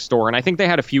specific store. And I think they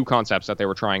had a few concepts that they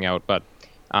were trying out, but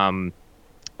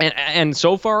and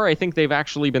so far I think they've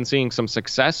actually been seeing some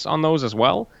success on those as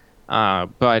well.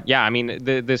 But yeah, I mean,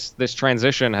 this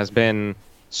transition has been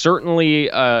certainly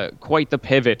quite the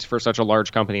pivot for such a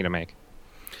large company to make.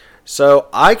 So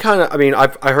I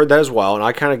heard that as well, and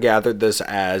I kind of gathered this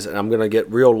as, and I'm going to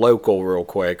get real local real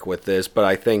quick with this, but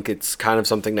I think it's kind of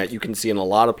something that you can see in a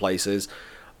lot of places.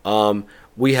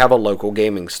 We have a local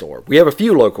gaming store. We have a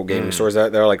few local gaming stores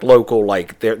that they're like local,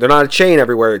 like they're not a chain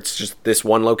everywhere. It's just this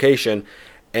one location,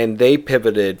 and they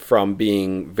pivoted from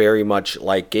being very much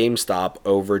like GameStop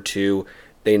over to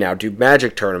they now do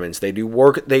Magic tournaments. They do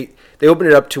work. They open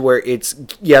it up to where it's,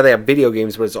 yeah, they have video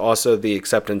games, but it's also the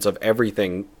acceptance of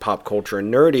everything pop culture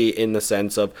and nerdy in the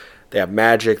sense of they have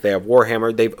Magic, they have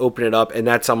Warhammer. They've opened it up, and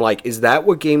I'm like, is that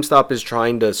what GameStop is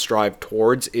trying to strive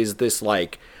towards? Is this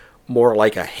like more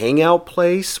like a hangout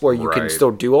place where you can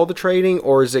still do all the trading,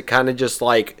 or is it kind of just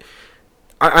like,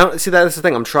 I don't see, that's the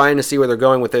thing. I'm trying to see where they're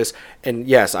going with this. And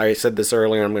yes, I said this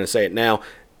earlier, I'm going to say it now.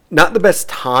 Not the best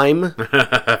time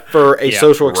for a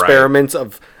social experiment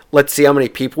of let's see how many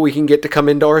people we can get to come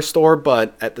into our store,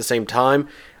 but at the same time,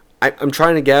 I'm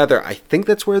trying to gather. I think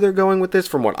that's where they're going with this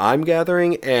from what I'm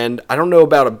gathering, and I don't know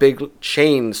about a big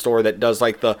chain store that does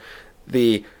like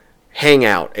the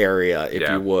hangout area, if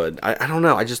you would. I don't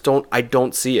know. I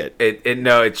don't see it.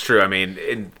 No, it's true. I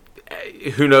mean,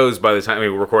 who knows by the time, I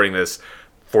mean, we're recording this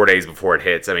 4 days before it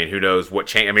hits. I mean, who knows what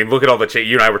change? I mean, look at all the change.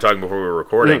 You and I were talking before we were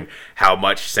recording how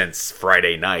much since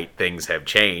Friday night things have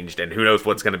changed, and who knows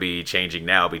what's going to be changing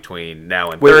now between now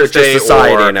and Thursday, just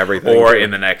society and everything, or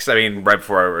in the next. I mean, right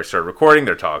before I started recording,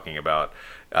 they're talking about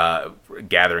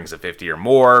gatherings of 50 or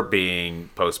more being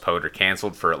postponed or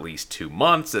canceled for at least 2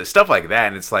 months, stuff like that,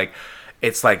 and it's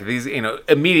like these,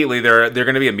 immediately they're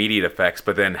going to be immediate effects,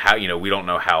 but then how, we don't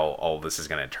know how all this is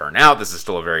going to turn out. This is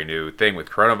still a very new thing with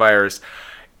coronavirus.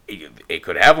 It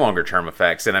could have longer term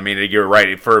effects, and I mean, you're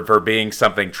right, for being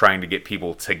something trying to get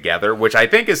people together, which I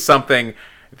think is something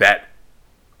that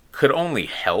could only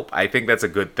help. I think that's a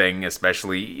good thing,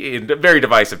 especially in very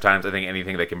divisive times. I think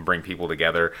anything that can bring people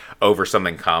together over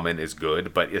something common is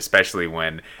good, but especially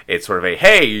when it's sort of a,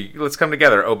 hey, let's come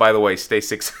together. Oh, by the way, stay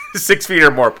 6 feet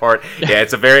or more apart. Yeah,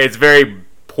 it's very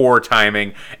poor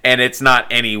timing, and it's not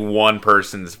any one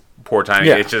person's poor timing.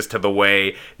 Yeah. It's just to the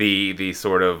way the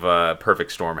sort of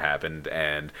perfect storm happened,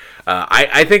 and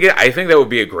I think that would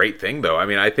be a great thing, though. I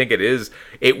mean, I think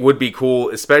it would be cool,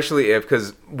 especially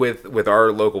because with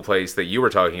our local place that you were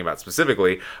talking about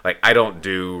specifically, like I don't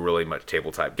do really much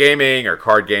tabletop gaming or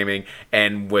card gaming,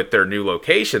 and with their new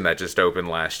location that just opened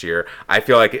last year, I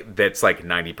feel like that's like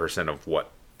 90% of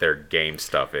what their game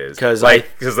stuff is. Because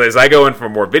as I go in for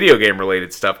more video game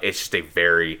related stuff, it's just a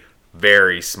very,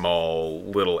 very small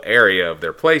little area of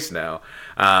their place now.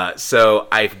 So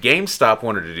if GameStop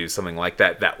wanted to do something like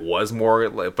that was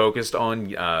more focused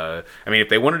on, I mean, if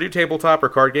they want to do tabletop or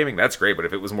card gaming, that's great. But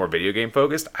if it was more video game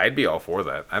focused, I'd be all for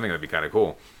that. I think that'd be kind of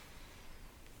cool.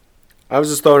 I was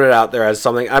just throwing it out there as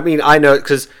something. I mean, I know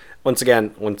because once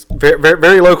again, very, very,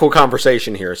 very local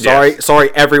conversation here.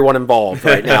 Sorry, everyone involved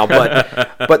right now.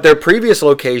 But their previous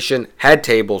location had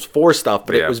tables for stuff,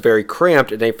 but it was very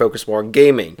cramped, and they focused more on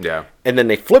gaming. Yeah. And then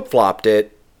they flip-flopped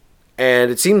it,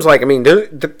 and it seems like, I mean,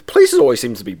 the place always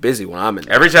seems to be busy when I'm in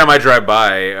there. Every time I drive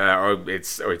by,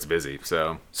 it's busy.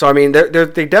 So I mean,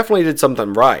 they definitely did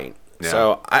something right. Yeah.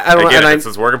 So I don't know. And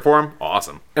it's working for them.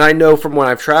 Awesome. And I know from when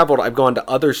I've traveled, I've gone to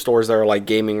other stores that are like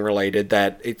gaming related.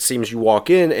 That it seems you walk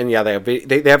in and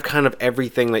they have kind of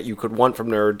everything that you could want from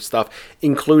nerd stuff,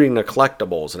 including the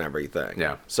collectibles and everything.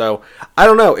 Yeah. So I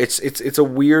don't know. It's a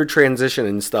weird transition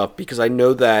and stuff because I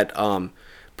know that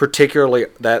particularly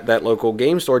that local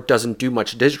game store doesn't do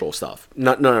much digital stuff.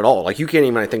 None at all. Like you can't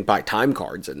even, I think, buy time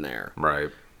cards in there. Right.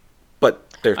 But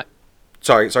they're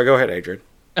sorry. Go ahead, Adrian.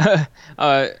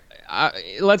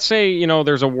 Let's say,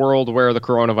 there's a world where the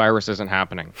coronavirus isn't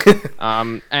happening.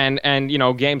 and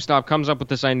GameStop comes up with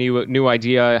this new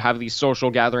idea, have these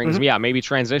social gatherings. Mm-hmm. Yeah, maybe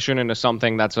transition into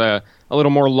something that's a little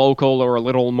more local or a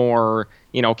little more,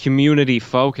 community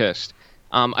focused.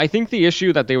 I think the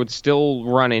issue that they would still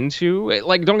run into,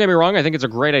 like, don't get me wrong, I think it's a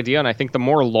great idea, and I think the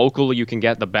more local you can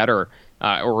get, the better,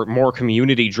 or more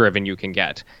community-driven you can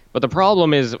get. But the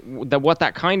problem is that what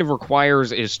that kind of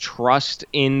requires is trust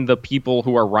in the people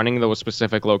who are running those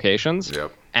specific locations.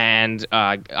 Yep. And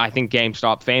I think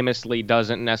GameStop famously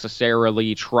doesn't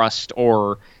necessarily trust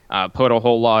or put a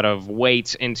whole lot of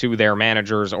weight into their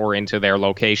managers or into their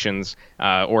locations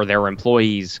or their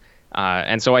employees.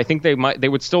 And so I think they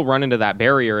would still run into that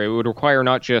barrier. It would require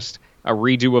not just a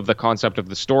redo of the concept of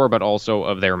the store, but also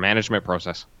of their management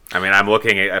process. I mean, I'm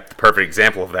looking at the perfect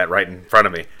example of that right in front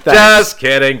of me. Thanks.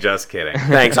 Just kidding.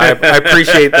 Thanks. I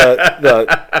appreciate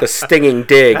the stinging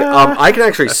dig. I can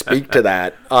actually speak to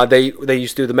that. They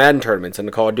used to do the Madden tournaments and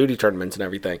the Call of Duty tournaments and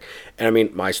everything. And I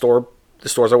mean, the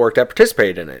stores I worked at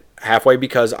participated in it halfway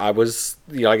because I was,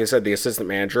 like I said, the assistant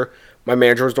manager. My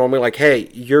manager was normally like, "Hey,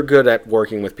 you're good at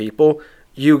working with people.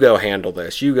 You go handle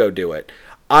this. You go do it."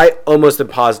 I almost am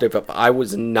positive if I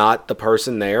was not the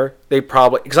person there, they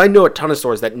probably, because I know a ton of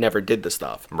stores that never did the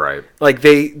stuff. Right. Like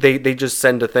they just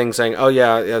send a thing saying, "Oh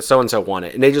yeah, so and so won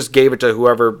it," and they just gave it to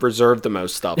whoever reserved the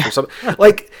most stuff or something.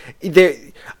 Like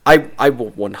I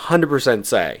will 100%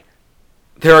 say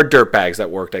there are dirtbags that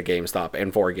worked at GameStop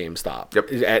and for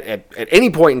GameStop at any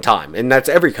point in time, and that's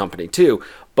every company too.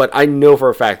 But I know for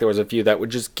a fact there was a few that would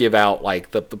just give out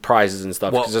like the prizes and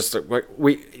stuff. Well,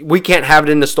 we can't have it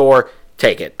in the store.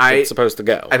 Take it. It's supposed to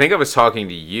go. I think I was talking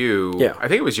to you. Yeah. I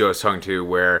think it was you I was talking to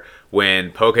where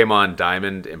when Pokemon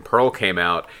Diamond and Pearl came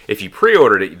out, if you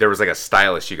pre-ordered it, there was like a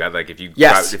stylus you got. Like if you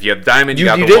had Diamond, you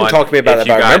got the one. You didn't talk to me about it,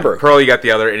 but I remember. Pearl, you got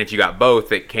the other, and if you got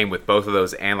both, it came with both of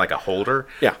those and like a holder.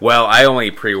 Yeah. Well, I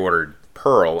only pre-ordered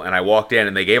Pearl, and I walked in,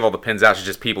 and they gave all the pins out to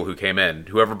just people who came in.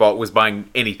 Whoever was buying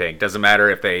anything. Doesn't matter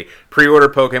if they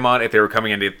pre-ordered Pokemon, if they were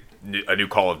coming into a new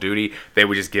Call of Duty, they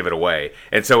would just give it away.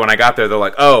 And so when I got there, they're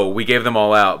like, "Oh, we gave them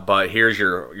all out, but here's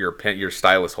your pin, your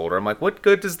stylus holder." I'm like, "What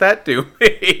good does that do?"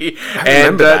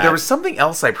 And there was something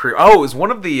else it was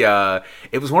one of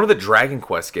the Dragon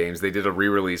Quest games. They did a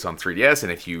re-release on 3DS,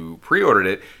 and if you pre-ordered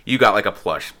it, you got like a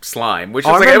plush slime, which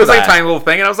was like a tiny little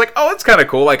thing. And I was like, "Oh, that's kind of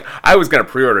cool." Like I was gonna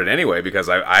pre-order it anyway because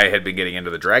I had been getting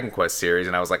into the Dragon Quest series,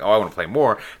 and I was like, "Oh, I want to play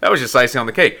more." That was just icing on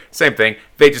the cake. Same thing.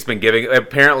 They just been giving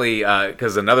apparently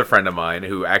because another friend of mine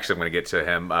who actually I'm going to get to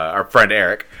him, our friend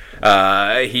Eric,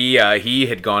 he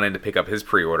had gone in to pick up his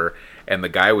pre-order, and the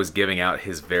guy was giving out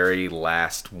his very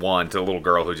last one to a little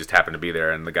girl who just happened to be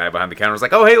there, and the guy behind the counter was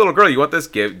like, "Oh, hey, little girl, you want this?"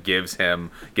 Gives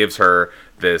her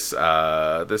this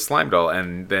slime doll,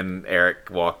 and then Eric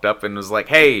walked up and was like,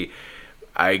 "Hey,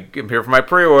 I am here for my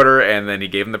pre-order," and then he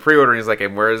gave him the pre-order, and he's like,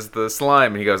 "And where's the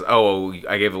slime?" And he goes, "Oh,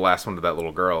 I gave the last one to that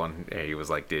little girl." And he was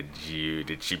like, did she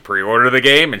pre-order the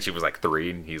game?" And she was like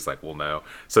 3, and he's like, "Well, no."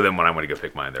 So then when I went to go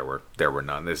pick mine, there were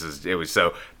none.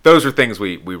 So those are things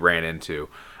we ran into.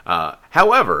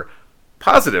 However,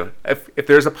 positive, if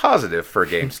there's a positive for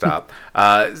GameStop,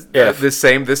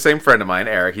 this same friend of mine,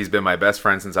 Eric, he's been my best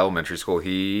friend since elementary school.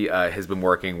 He has been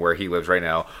working where he lives right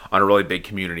now on a really big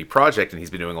community project, and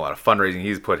he's been doing a lot of fundraising.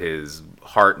 He's put his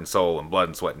heart and soul and blood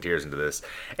and sweat and tears into this,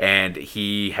 and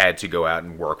he had to go out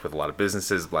and work with a lot of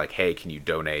businesses like, "Hey, can you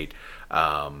donate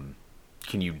some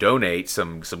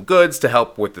goods to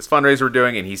help with this fundraiser we're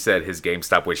doing?" And he said his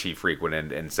GameStop, which he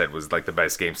frequented and said was like the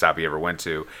best GameStop he ever went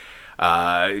to,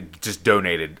 just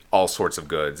donated all sorts of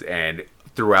goods, and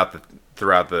throughout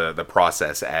the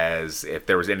process, as if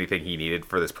there was anything he needed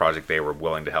for this project, they were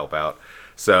willing to help out.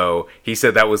 So he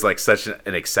said that was like such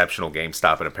an exceptional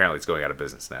GameStop, and apparently it's going out of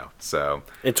business now. So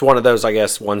it's one of those, I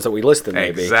guess, ones that we listed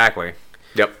maybe. Exactly.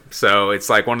 Yep. So it's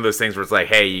like one of those things where it's like,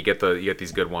 hey, you get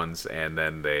these good ones, and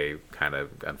then they kind of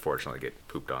unfortunately get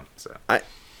pooped on. So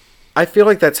I feel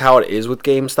like that's how it is with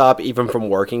GameStop, even from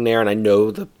working there, and I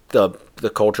know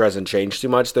the culture hasn't changed too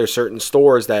much. There's certain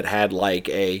stores that had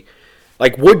we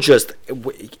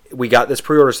got this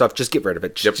pre-order stuff, just get rid of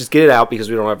it. Just get it out because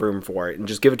we don't have room for it, and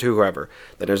just give it to whoever.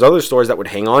 Then there's other stores that would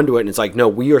hang on to it, and it's like, no,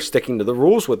 we are sticking to the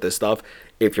rules with this stuff.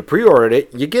 If you pre-ordered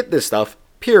it, you get this stuff,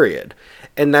 period.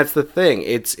 And that's the thing.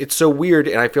 It's so weird,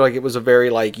 and I feel like it was a very,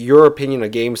 like, your opinion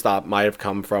of GameStop might have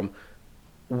come from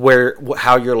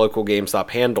how your local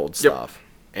GameStop handled stuff.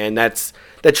 And that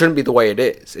shouldn't be the way it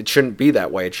is. It shouldn't be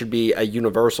that way. It should be a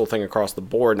universal thing across the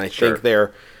board, and I think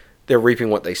they're reaping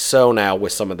what they sow now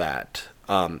with some of that.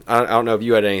 I don't know if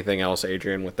you had anything else,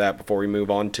 Adrian, with that before we move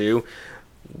on to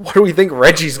what do we think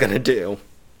Reggie's going to do?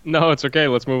 No, it's okay.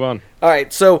 Let's move on. All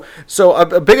right, so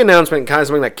a big announcement, kind of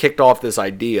something that kicked off this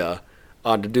idea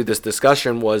to do this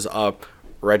discussion was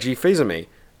Reggie Fils-Aimé,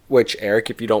 which, Eric,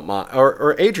 if you don't mind,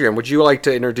 or Adrian, would you like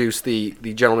to introduce the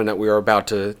gentleman that we are about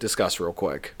to discuss real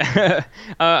quick?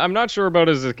 I'm not sure about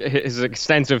his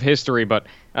extensive history, but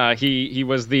he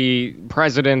was the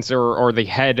president or the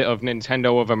head of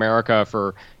Nintendo of America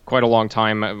for quite a long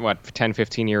time, 10,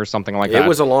 15 years, something like that. It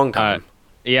was a long time.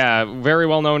 Yeah, very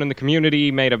well known in the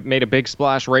community, made a big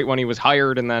splash right when he was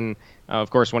hired, and then, of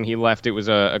course, when he left, it was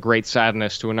a great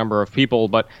sadness to a number of people.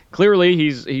 But clearly,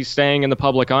 he's staying in the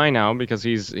public eye now because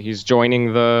he's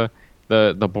joining the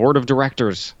board of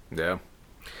directors. Yeah.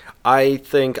 I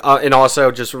think, and also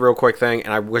just a real quick thing,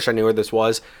 and I wish I knew where this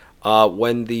was.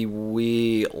 When the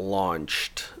Wii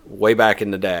launched way back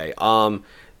in the day,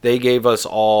 they gave us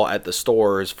all at the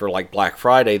stores for like Black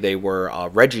Friday. They were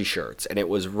Reggie shirts, and it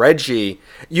was Reggie.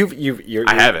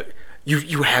 I have it.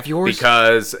 You have yours?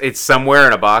 Because it's somewhere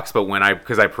in a box, but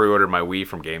because I pre-ordered my Wii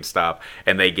from GameStop,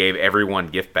 and they gave everyone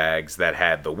gift bags that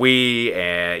had the Wii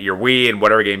and your Wii and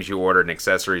whatever games you ordered and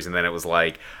accessories, and then it was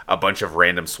like a bunch of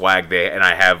random swag. And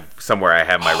I have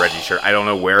my Reggie shirt. I don't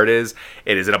know where it is.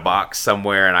 It is in a box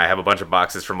somewhere, and I have a bunch of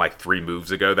boxes from like 3 moves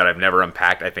ago that I've never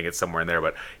unpacked. I think it's somewhere in there,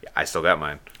 but I still got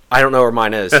mine. I don't know where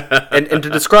mine is. and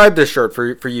to describe this shirt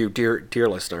for you, dear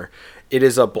listener, it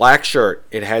is a black shirt.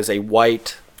 It has a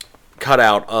white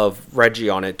cutout of Reggie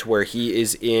on it to where he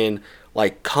is in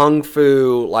like kung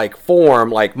fu like form,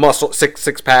 like muscle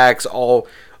six packs all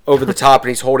over the top, and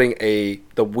he's holding the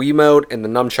Wiimote and the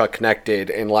nunchuck connected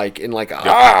and like in like form.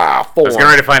 I was getting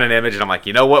ready to find an image, and I'm like,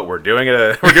 you know what? We're doing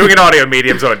an audio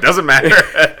medium, so it doesn't matter.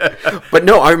 But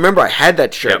no, I remember I had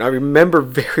that shirt. Yep. And I remember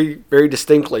very, very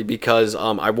distinctly because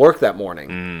I worked that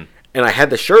morning. And I had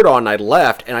the shirt on, and I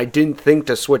left, and I didn't think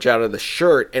to switch out of the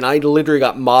shirt, and I literally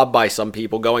got mobbed by some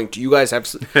people going, "Do you guys have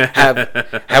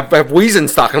Wii's in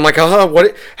stock?" And I'm like,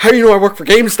 what? How do you know I work for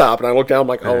GameStop? And I look down, I'm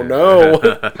like, oh no.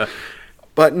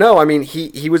 But no, I mean,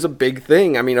 he was a big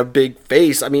thing. I mean, a big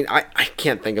face. I mean, I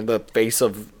can't think of the face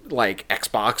of like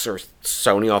Xbox or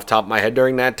Sony off the top of my head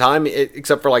during that time,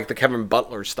 except for like the Kevin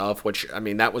Butler stuff, which I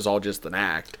mean, that was all just an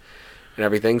act. And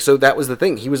everything. So that was the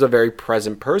thing. He was a very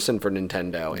present person for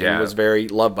Nintendo and was very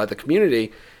loved by the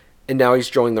community. And now he's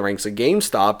joined the ranks of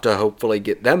GameStop to hopefully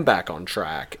get them back on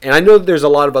track. And I know that there's a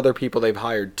lot of other people they've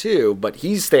hired too, but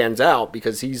he stands out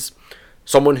because he's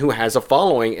someone who has a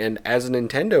following. And as a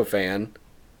Nintendo fan,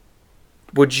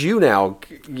 are you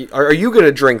going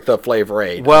to drink the Flavor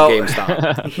Aid from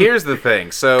GameStop? Here's the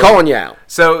thing. So calling you out.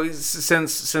 So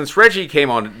since Reggie came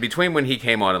on, between when he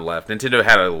came on and left, Nintendo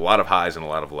had a lot of highs and a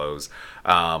lot of lows.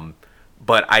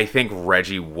 But I think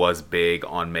Reggie was big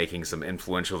on making some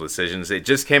influential decisions. It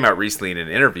just came out recently in an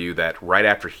interview that right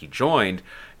after he joined,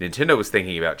 Nintendo was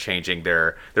thinking about changing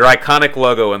their iconic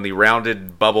logo and the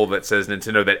rounded bubble that says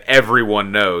Nintendo that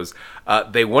everyone knows.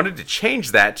 They wanted to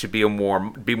change that to be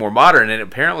more modern, and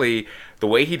apparently the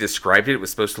way he described it, it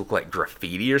was supposed to look like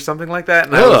graffiti or something like that.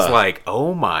 And I was like,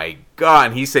 oh my God.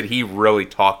 And he said he really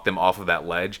talked them off of that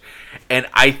ledge. And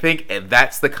I think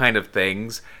that's the kind of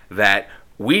things that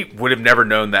we would have never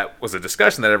known that was a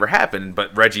discussion that ever happened,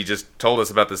 but Reggie just told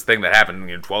us about this thing that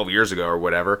happened 12 years ago or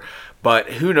whatever.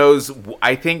 But who knows?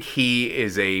 I think he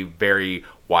is a very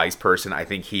wise person. I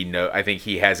think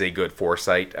he has a good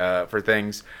foresight for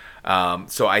things.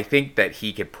 So I think that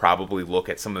he could probably look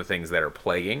at some of the things that are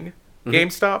plaguing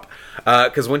GameStop.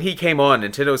 Because when he came on,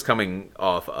 Nintendo was coming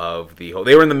off of they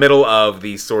were in the middle of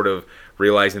the sort of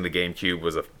realizing the GameCube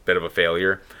was a bit of a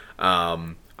failure.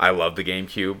 I love the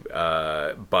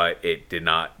GameCube, but it did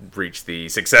not reach the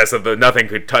success of nothing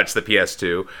could touch the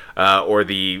PS2 or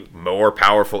the more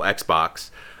powerful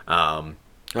Xbox.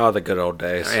 The good old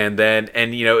days. And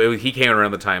he came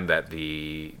around the time that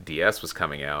the DS was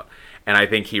coming out, and I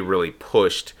think he really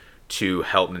pushed to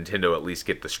help Nintendo at least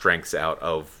get the strengths out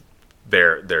of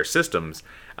their systems.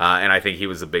 And I think he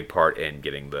was a big part in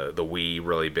getting the Wii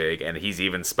really big, and he's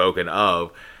even spoken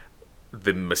of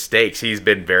the mistakes. He's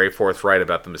been very forthright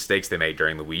about the mistakes they made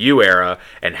during the Wii U era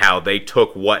and how they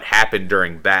took what happened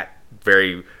during that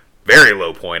very, very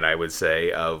low point, I would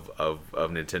say, of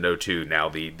Nintendo to now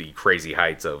the crazy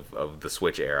heights of the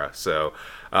Switch era. So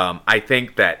I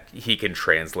think that he can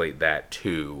translate that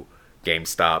to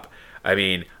GameStop. I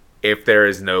mean, if there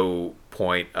is no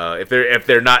point, if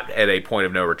they're not at a point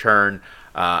of no return,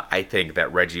 I think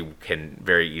that Reggie can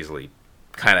very easily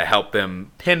kind of help them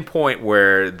pinpoint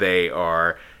where they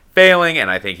are failing,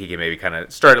 and I think he can maybe kind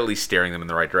of start at least steering them in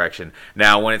the right direction.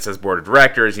 Now, when it says board of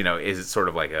directors, is it sort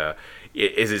of like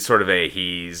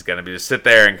he's going to be just sit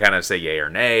there and kind of say yay or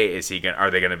nay?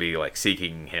 Are they going to be like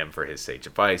seeking him for his sage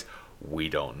advice? We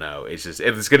don't know. It's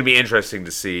going to be interesting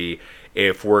to see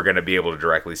if we're going to be able to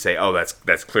directly say, oh,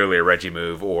 that's clearly a Reggie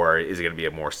move, or is it going to be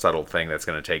a more subtle thing that's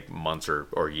going to take months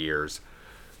or years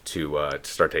to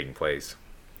start taking place?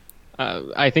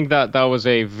 I think that was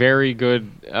a very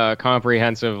good,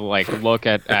 comprehensive look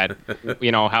at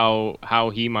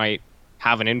how he might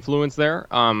have an influence there.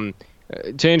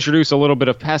 To introduce a little bit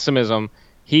of pessimism,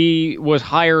 he was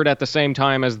hired at the same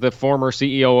time as the former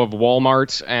CEO of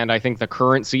Walmart and I think the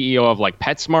current CEO of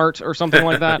PetSmart or something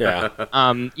like that. Yeah.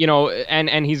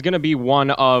 And he's going to be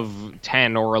one of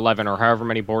 10 or 11 or however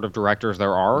many board of directors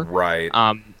there are. Right.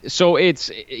 So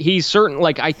he's certain,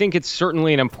 I think it's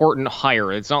certainly an important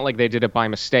hire. It's not like they did it by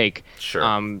mistake.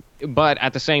 Sure. but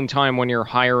at the same time, when you're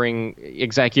hiring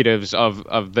executives of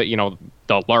the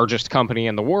the largest company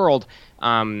in the world,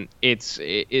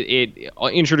 it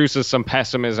introduces some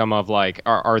pessimism of like,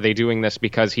 are they doing this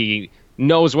because he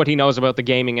knows what he knows about the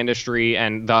gaming industry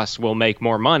and thus will make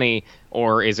more money,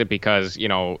 or is it because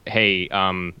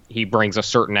hey, he brings a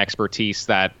certain expertise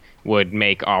that would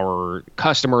make our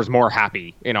customers more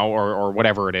happy, or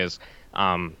whatever it is.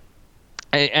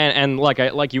 And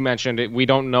like you mentioned, we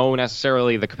don't know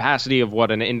necessarily the capacity of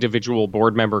what an individual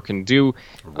board member can do.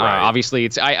 Right. Obviously,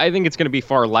 I think it's going to be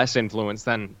far less influence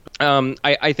than.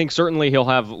 I think certainly he'll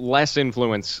have less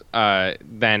influence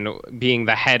than being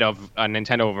the head of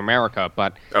Nintendo of America.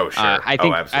 But sure.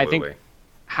 Absolutely. I think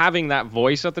having that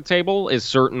voice at the table is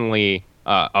certainly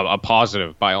a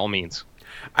positive by all means.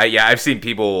 I've seen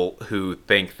people who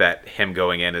think that him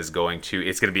going in is it's going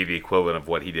to be the equivalent of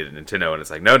what he did at Nintendo, and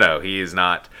it's like, no, he is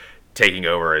not taking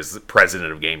over as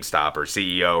president of GameStop or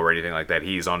CEO or anything like that.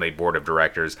 He's on a board of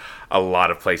directors. A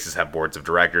lot of places have boards of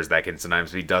directors that can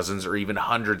sometimes be dozens or even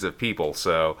hundreds of people.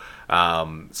 So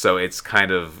it's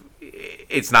kind of,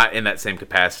 it's not in that same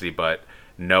capacity, but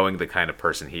knowing the kind of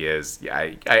person he is,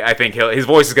 I think his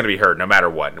voice is going to be heard no matter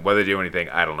what. Whether they do anything,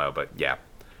 I don't know, but yeah.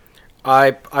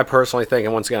 I personally think,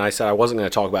 and once again, I said I wasn't going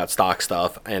to talk about stock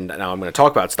stuff, and now I'm going to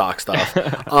talk about stock stuff.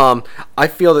 I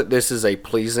feel that this is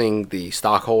pleasing the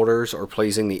stockholders or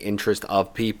pleasing the interest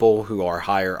of people who are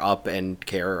higher up and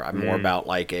care more about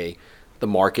the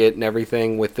market and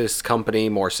everything with this company,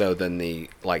 more so than the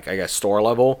store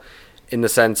level, in the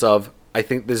sense of, I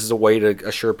think this is a way to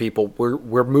assure people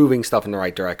we're moving stuff in the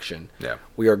right direction. Yeah.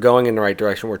 We are going in the right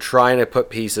direction. We're trying to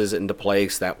put pieces into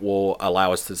place that will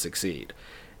allow us to succeed.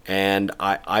 And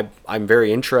I'm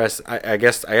very interested. I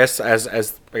guess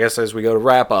as we go to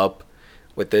wrap up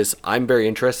with this, I'm very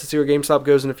interested to see where GameStop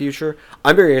goes in the future.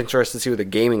 I'm very interested to see where the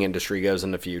gaming industry goes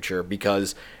in the future,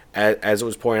 because as it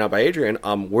was pointed out by Adrian,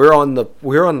 we're on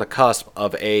the cusp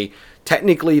of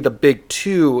technically the big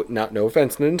two. No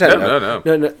offense to Nintendo.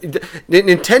 No.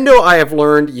 Nintendo, I have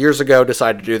learned years ago,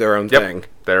 decided to do their own thing.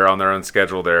 They're on their own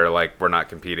schedule. They're like, we're not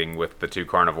competing with the two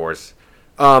carnivores.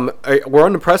 We're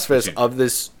on the precipice of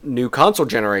this new console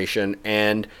generation,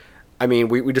 and I mean,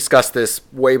 we discussed this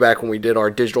way back when we did our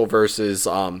digital versus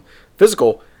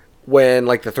physical, when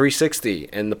the 360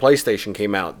 and the PlayStation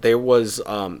came out. There was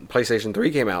PlayStation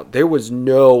 3 came out. There was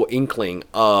no inkling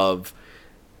of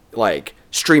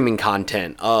streaming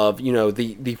content, of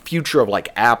the future of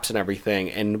apps and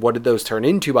everything. And what did those turn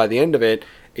into by the end of it?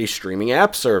 A streaming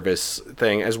app service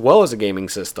thing, as well as a gaming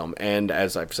system. And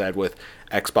as I've said with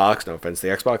Xbox, no offense to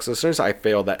the Xbox listeners, I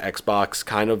feel that Xbox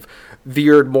kind of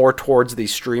veered more towards the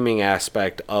streaming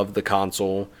aspect of the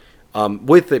console,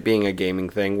 with it being a gaming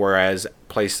thing, whereas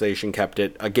PlayStation kept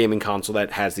it a gaming console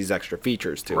that has these extra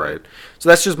features to it. So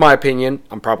that's just my opinion.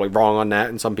 I'm probably wrong on that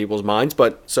in some people's minds,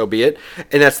 but so be it.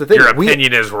 And that's the thing. Your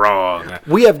opinion is wrong.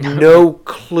 We have no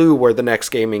clue where the next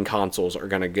gaming consoles are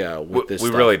going to go with this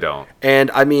stuff. We really don't. And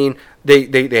I mean,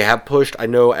 they have pushed. I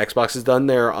know Xbox has done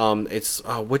their it's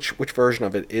which version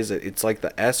of it is it? It's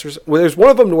the S or well, there's one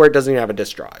of them where it doesn't even have a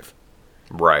disk drive.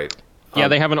 Right. Yeah,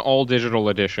 they have an all-digital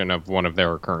edition of one of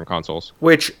their current consoles.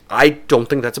 Which I don't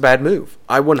think that's a bad move.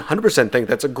 I 100% think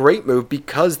that's a great move,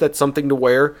 because that's something to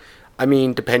where, I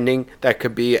mean, depending, that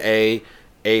could be a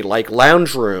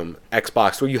lounge room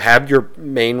Xbox where you have your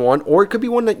main one, or it could be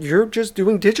one that you're just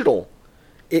doing digital.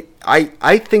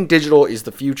 I think digital is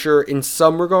the future in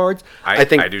some regards. I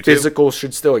think physical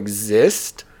should still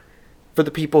exist for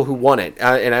the people who want it.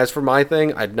 And as for my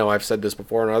thing, I know I've said this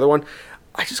before in another one,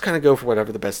 I just kind of go for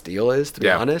whatever the best deal is, to be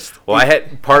honest. Well,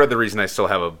 part of the reason I still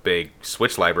have a big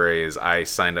Switch library is I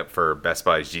signed up for Best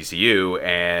Buy's GCU,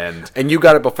 and you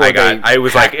got it before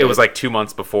it was 2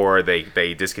 months before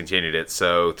they discontinued it.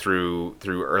 So through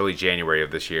early January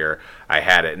of this year, I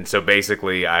had it, and so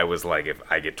basically I was like, if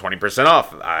I get 20%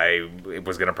 off, I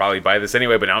was gonna probably buy this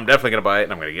anyway, but now I'm definitely gonna buy it,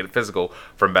 and I'm gonna get it physical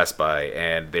from Best Buy,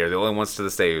 and they're the only ones to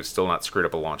this day who've still not screwed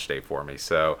up a launch date for me.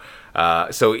 So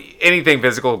anything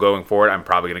physical going forward, I'm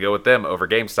probably going to go with them over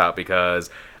GameStop, because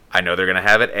I know they're going to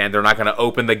have it, and they're not going to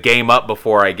open the game up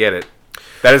before I get it.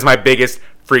 That is my biggest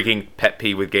freaking pet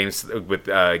peeve with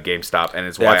GameStop, and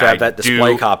it's why I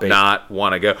do not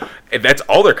want to go. That's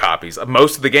all their copies.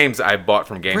 Most of the games I bought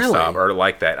from GameStop are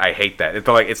like that. I hate that.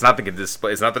 It's not the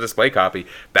display. It's not the display copy.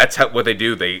 That's what they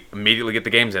do. They immediately get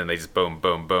the games in, and they just boom,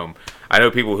 boom, boom. I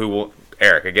know people who will.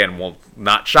 Eric, again, will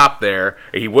not shop there.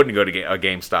 He wouldn't go to a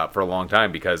GameStop for a long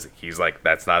time, because he's like,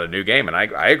 that's not a new game. And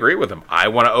I agree with him. I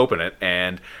want to open it.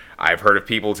 And I've heard of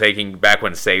people taking, back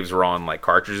when saves were on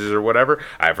cartridges or whatever,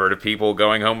 I've heard of people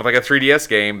going home with a 3DS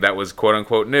game that was quote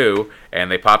unquote new, and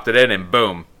they popped it in and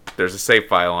boom, there's a save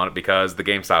file on it because the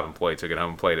GameStop employee took it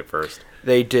home and played it first.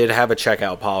 They did have a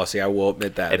checkout policy. I will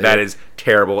admit that. And that is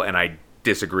terrible, and I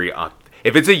disagree.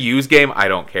 If it's a used game, I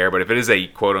don't care. But if it is a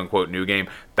quote-unquote new game,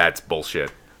 that's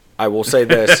bullshit. I will say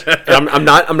this. And I'm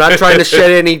not trying to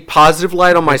shed any positive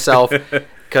light on myself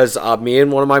because me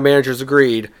and one of my managers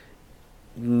agreed,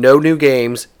 no new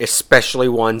games, especially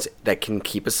ones that can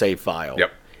keep a save file.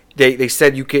 Yep. They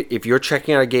said you could, if you're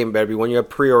checking out a game, it better be one you have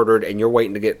pre-ordered and you're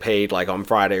waiting to get paid like on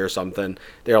Friday or something.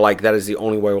 They're like, that is the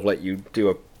only way we'll let you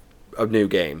do a new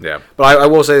game. Yeah. But I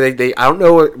will say they I don't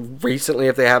know recently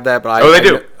if they have that, but they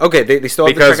do. Okay, they still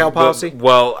have the checkout policy?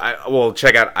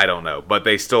 Checkout, I don't know. But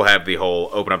they still have the whole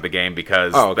open up the game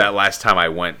because that last time I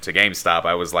went to GameStop,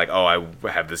 I was like, I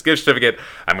have this gift certificate.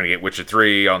 I'm going to get Witcher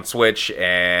 3 on Switch.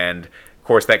 And, of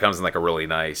course, that comes in like a really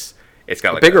nice... It's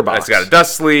got like bigger box. It's got a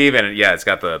dust sleeve, and it's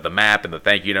got the map and the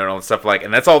thank you note and all that stuff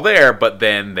and that's all there. But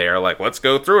then they're like, let's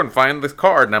go through and find this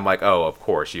card, and I'm like, oh, of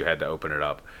course you had to open it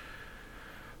up.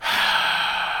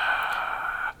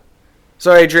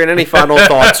 So, Adrian, any final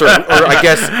thoughts, or I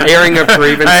guess airing of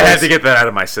grievances? I had to get that out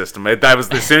of my system. As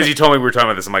soon as you told me we were talking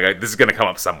about this, I'm like, this is going to come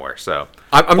up somewhere. So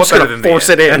I'm just going to force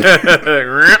it in.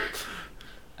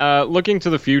 Looking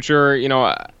to the future,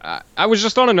 I was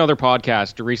just on another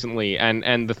podcast recently,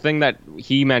 and the thing that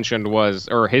he mentioned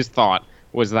his thought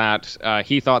was that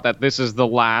he thought that this is the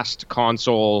last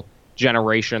console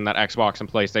generation that Xbox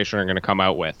and PlayStation are going to come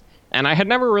out with. And I had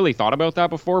never really thought about that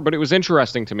before, but it was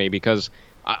interesting to me because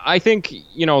I think,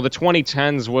 the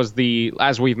 2010s was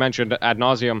as we've mentioned ad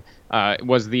nauseum,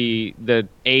 was the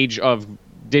age of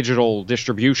digital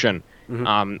distribution.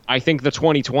 Mm-hmm. I think the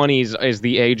 2020s is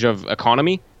the age of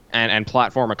economy and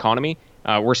platform economy.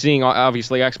 We're seeing,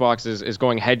 obviously, Xbox is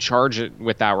going head charge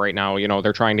with that right now.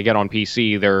 They're trying to get on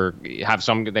PC.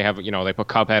 They put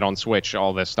Cuphead on Switch,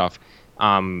 all this stuff.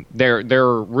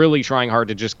 They're really trying hard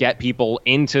to just get people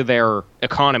into their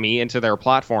economy, into their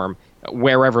platform,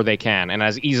 wherever they can and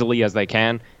as easily as they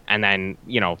can. And then,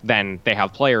 then they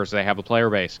have players, they have a player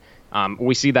base.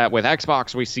 We see that with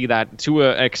Xbox. We see that to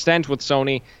an extent with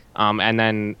Sony. And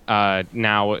then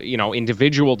now,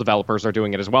 individual developers are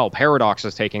doing it as well. Paradox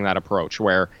is taking that approach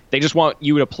where they just want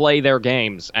you to play their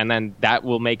games, and then that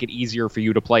will make it easier for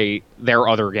you to play their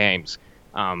other games.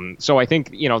 So I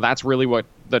think, that's really what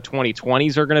the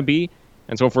 2020s are going to be.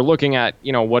 And so if we're looking at,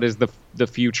 what is the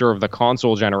future of the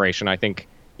console generation, I think,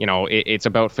 it's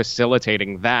about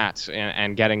facilitating that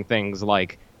and getting things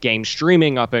like game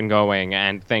streaming up and going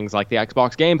and things like the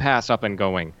Xbox Game Pass up and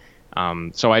going.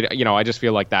 So I just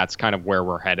feel like that's kind of where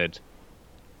we're headed.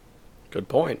 Good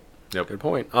point. Yep. Good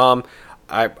point. I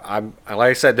like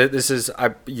I said, this is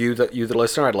you the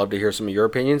listener. I'd love to hear some of your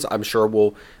opinions. I'm sure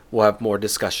we'll have more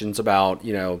discussions about,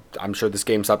 I'm sure this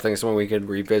GameStop thing is something we could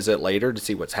revisit later to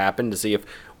see what's happened, to see if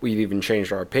we've even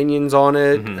changed our opinions on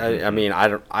it.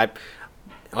 Mm-hmm.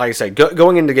 Like I said,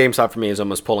 going into GameStop for me is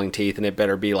almost pulling teeth, and it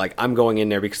better be like I'm going in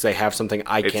there because they have something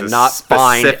I cannot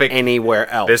find anywhere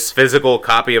else. This physical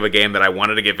copy of a game that I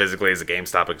wanted to get physically as a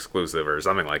GameStop exclusive or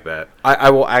something like that.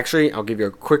 I'll give you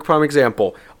a quick prime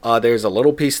example. There's a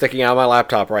little piece sticking out of my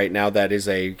laptop right now that is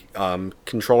a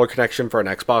controller connection for an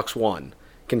Xbox One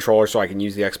controller, so I can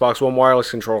use the Xbox One wireless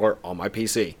controller on my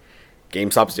PC.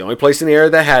 GameStop is the only place in the area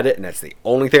that had it, and that's the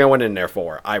only thing I went in there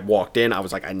for. I walked in, I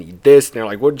was like, I need this, and they're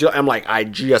like, I'm like, I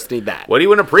just need that. What do you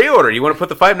want to pre-order? You want to put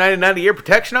the $5.99 a year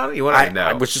protection on it?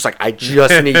 I was just like, I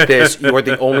just need this. You are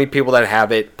the only people that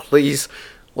have it. Please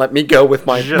let me go with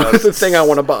my the thing I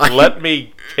want to buy. Let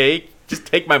me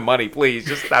take my money,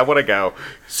 please. I want to go.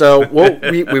 So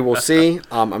we will see.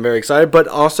 I'm very excited, but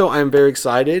also I'm very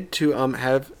excited to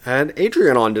have had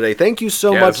Adrian on today. Thank you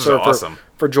so much, sir, awesome.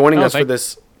 for joining us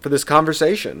for this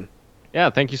conversation. Yeah,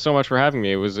 thank you so much for having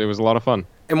me. It was a lot of fun.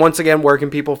 And once again, where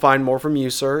can people find more from you,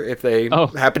 sir, if they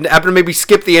happen to maybe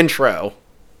skip the intro?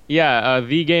 Yeah,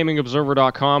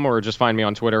 thegamingobserver.com, or just find me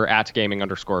on Twitter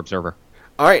 @gaming_observer.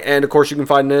 All right, and of course you can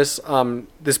find this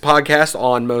podcast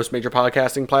on most major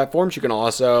podcasting platforms. You can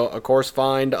also, of course,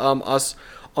 find us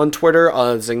on Twitter.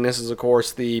 Zingness is, of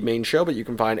course, the main show, but you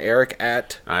can find Eric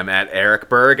I'm at Eric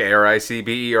Berg,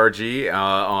 ARICBERG,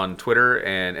 on Twitter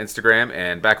and Instagram,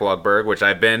 and Backlogberg, which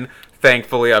I've been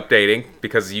thankfully updating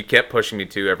because you kept pushing me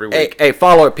to every week. Hey,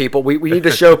 follow it, people. We need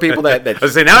to show people that. I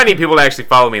was saying, now I need people to actually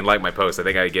follow me and like my posts. I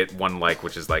think I get one like,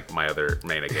 which is like my other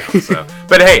main account. So,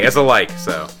 but hey, it's a like.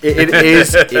 So it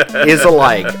is a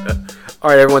like. All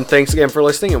right, everyone. Thanks again for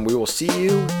listening, and we will see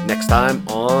you next time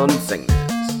on Zingness.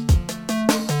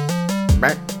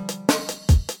 Back.